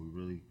 man. So we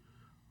really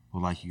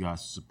would like you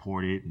guys to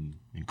support it and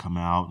come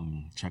out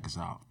and check us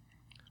out.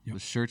 the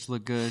shirts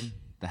look good.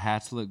 The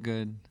hats look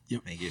good.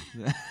 Yep. Thank you.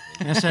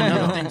 That's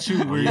another thing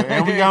too.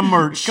 And we got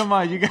merch. Come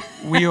on, you guys.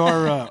 We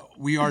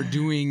are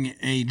doing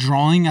a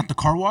drawing at the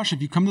car wash.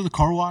 If you come to the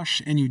car wash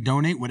and you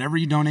donate, whatever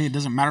you donate, it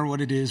doesn't matter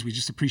what it is. We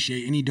just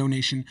appreciate any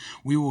donation.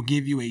 We will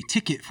give you a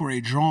ticket for a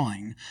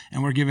drawing,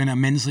 and we're giving a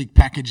Men's League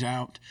package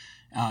out.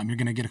 You're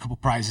going to get a couple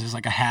prizes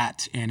like a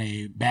hat and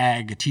a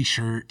bag, a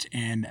T-shirt,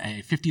 and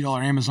a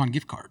 $50 Amazon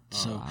gift card.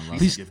 So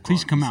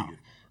please come out.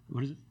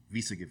 What is it?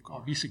 Visa gift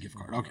card. Visa gift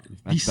card. Okay.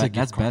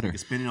 That's better. You can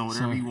spend it on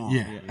whatever you want.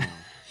 Yeah.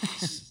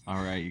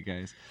 All right, you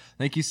guys.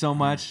 Thank you so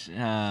much.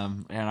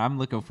 And I'm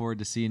looking forward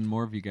to seeing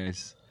more of you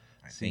guys.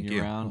 Seeing you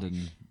around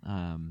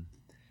and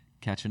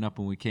catching up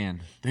when we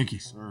can. Thank you.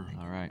 Sir.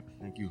 All right.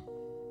 Thank you.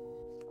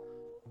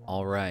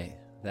 All right.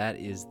 That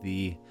is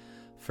the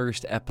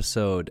first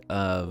episode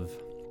of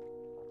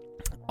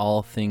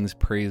All Things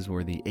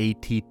Praiseworthy,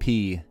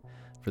 ATP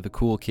for the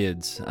cool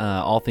kids.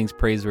 All Things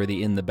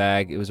Praiseworthy in the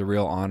bag. It was a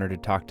real honor to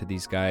talk to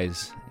these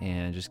guys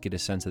and just get a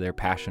sense of their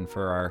passion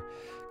for our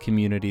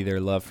community,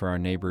 their love for our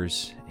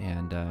neighbors,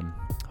 and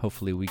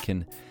hopefully we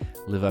can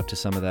live up to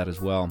some of that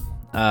as well.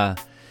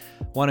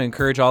 Want to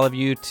encourage all of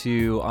you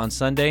to, on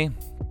Sunday,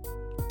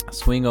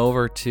 swing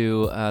over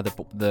to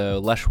the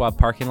Les Schwab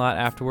parking lot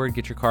afterward,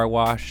 get your car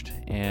washed,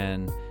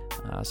 and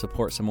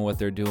support some of what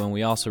they're doing.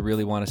 We also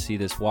really want to see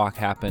this walk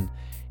happen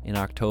in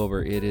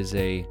October. It is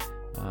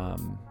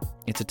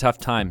it's a tough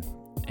time,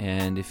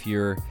 and if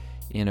you're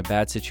in a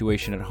bad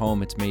situation at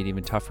home, it's made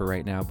even tougher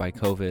right now by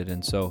COVID,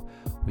 and so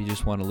we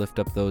just want to lift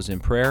up those in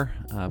prayer,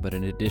 but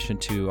in addition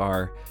to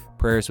our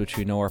prayers, which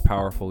we know are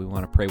powerful, we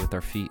want to pray with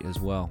our feet as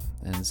well,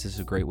 and this is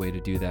a great way to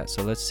do that.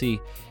 So let's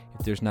see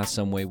if there's not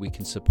some way we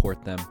can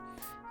support them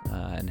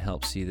and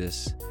help see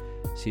this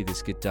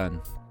get done.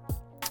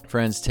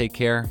 Friends, take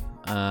care.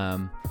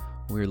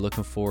 We're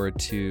looking forward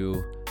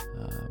to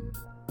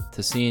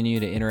seeing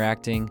you, to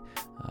interacting,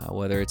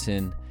 whether it's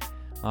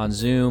on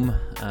Zoom,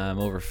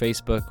 over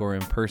Facebook, or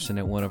in person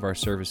at one of our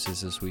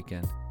services this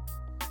weekend.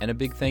 And a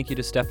big thank you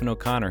to Stefan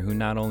O'Connor, who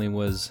not only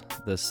was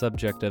the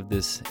subject of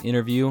this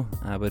interview,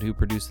 but who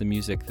produced the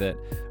music that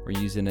we're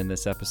using in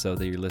this episode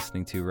that you're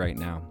listening to right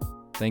now.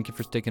 Thank you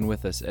for sticking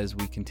with us as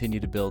we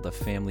continue to build a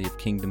family of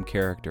kingdom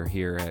character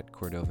here at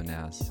Cordova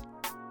Naz.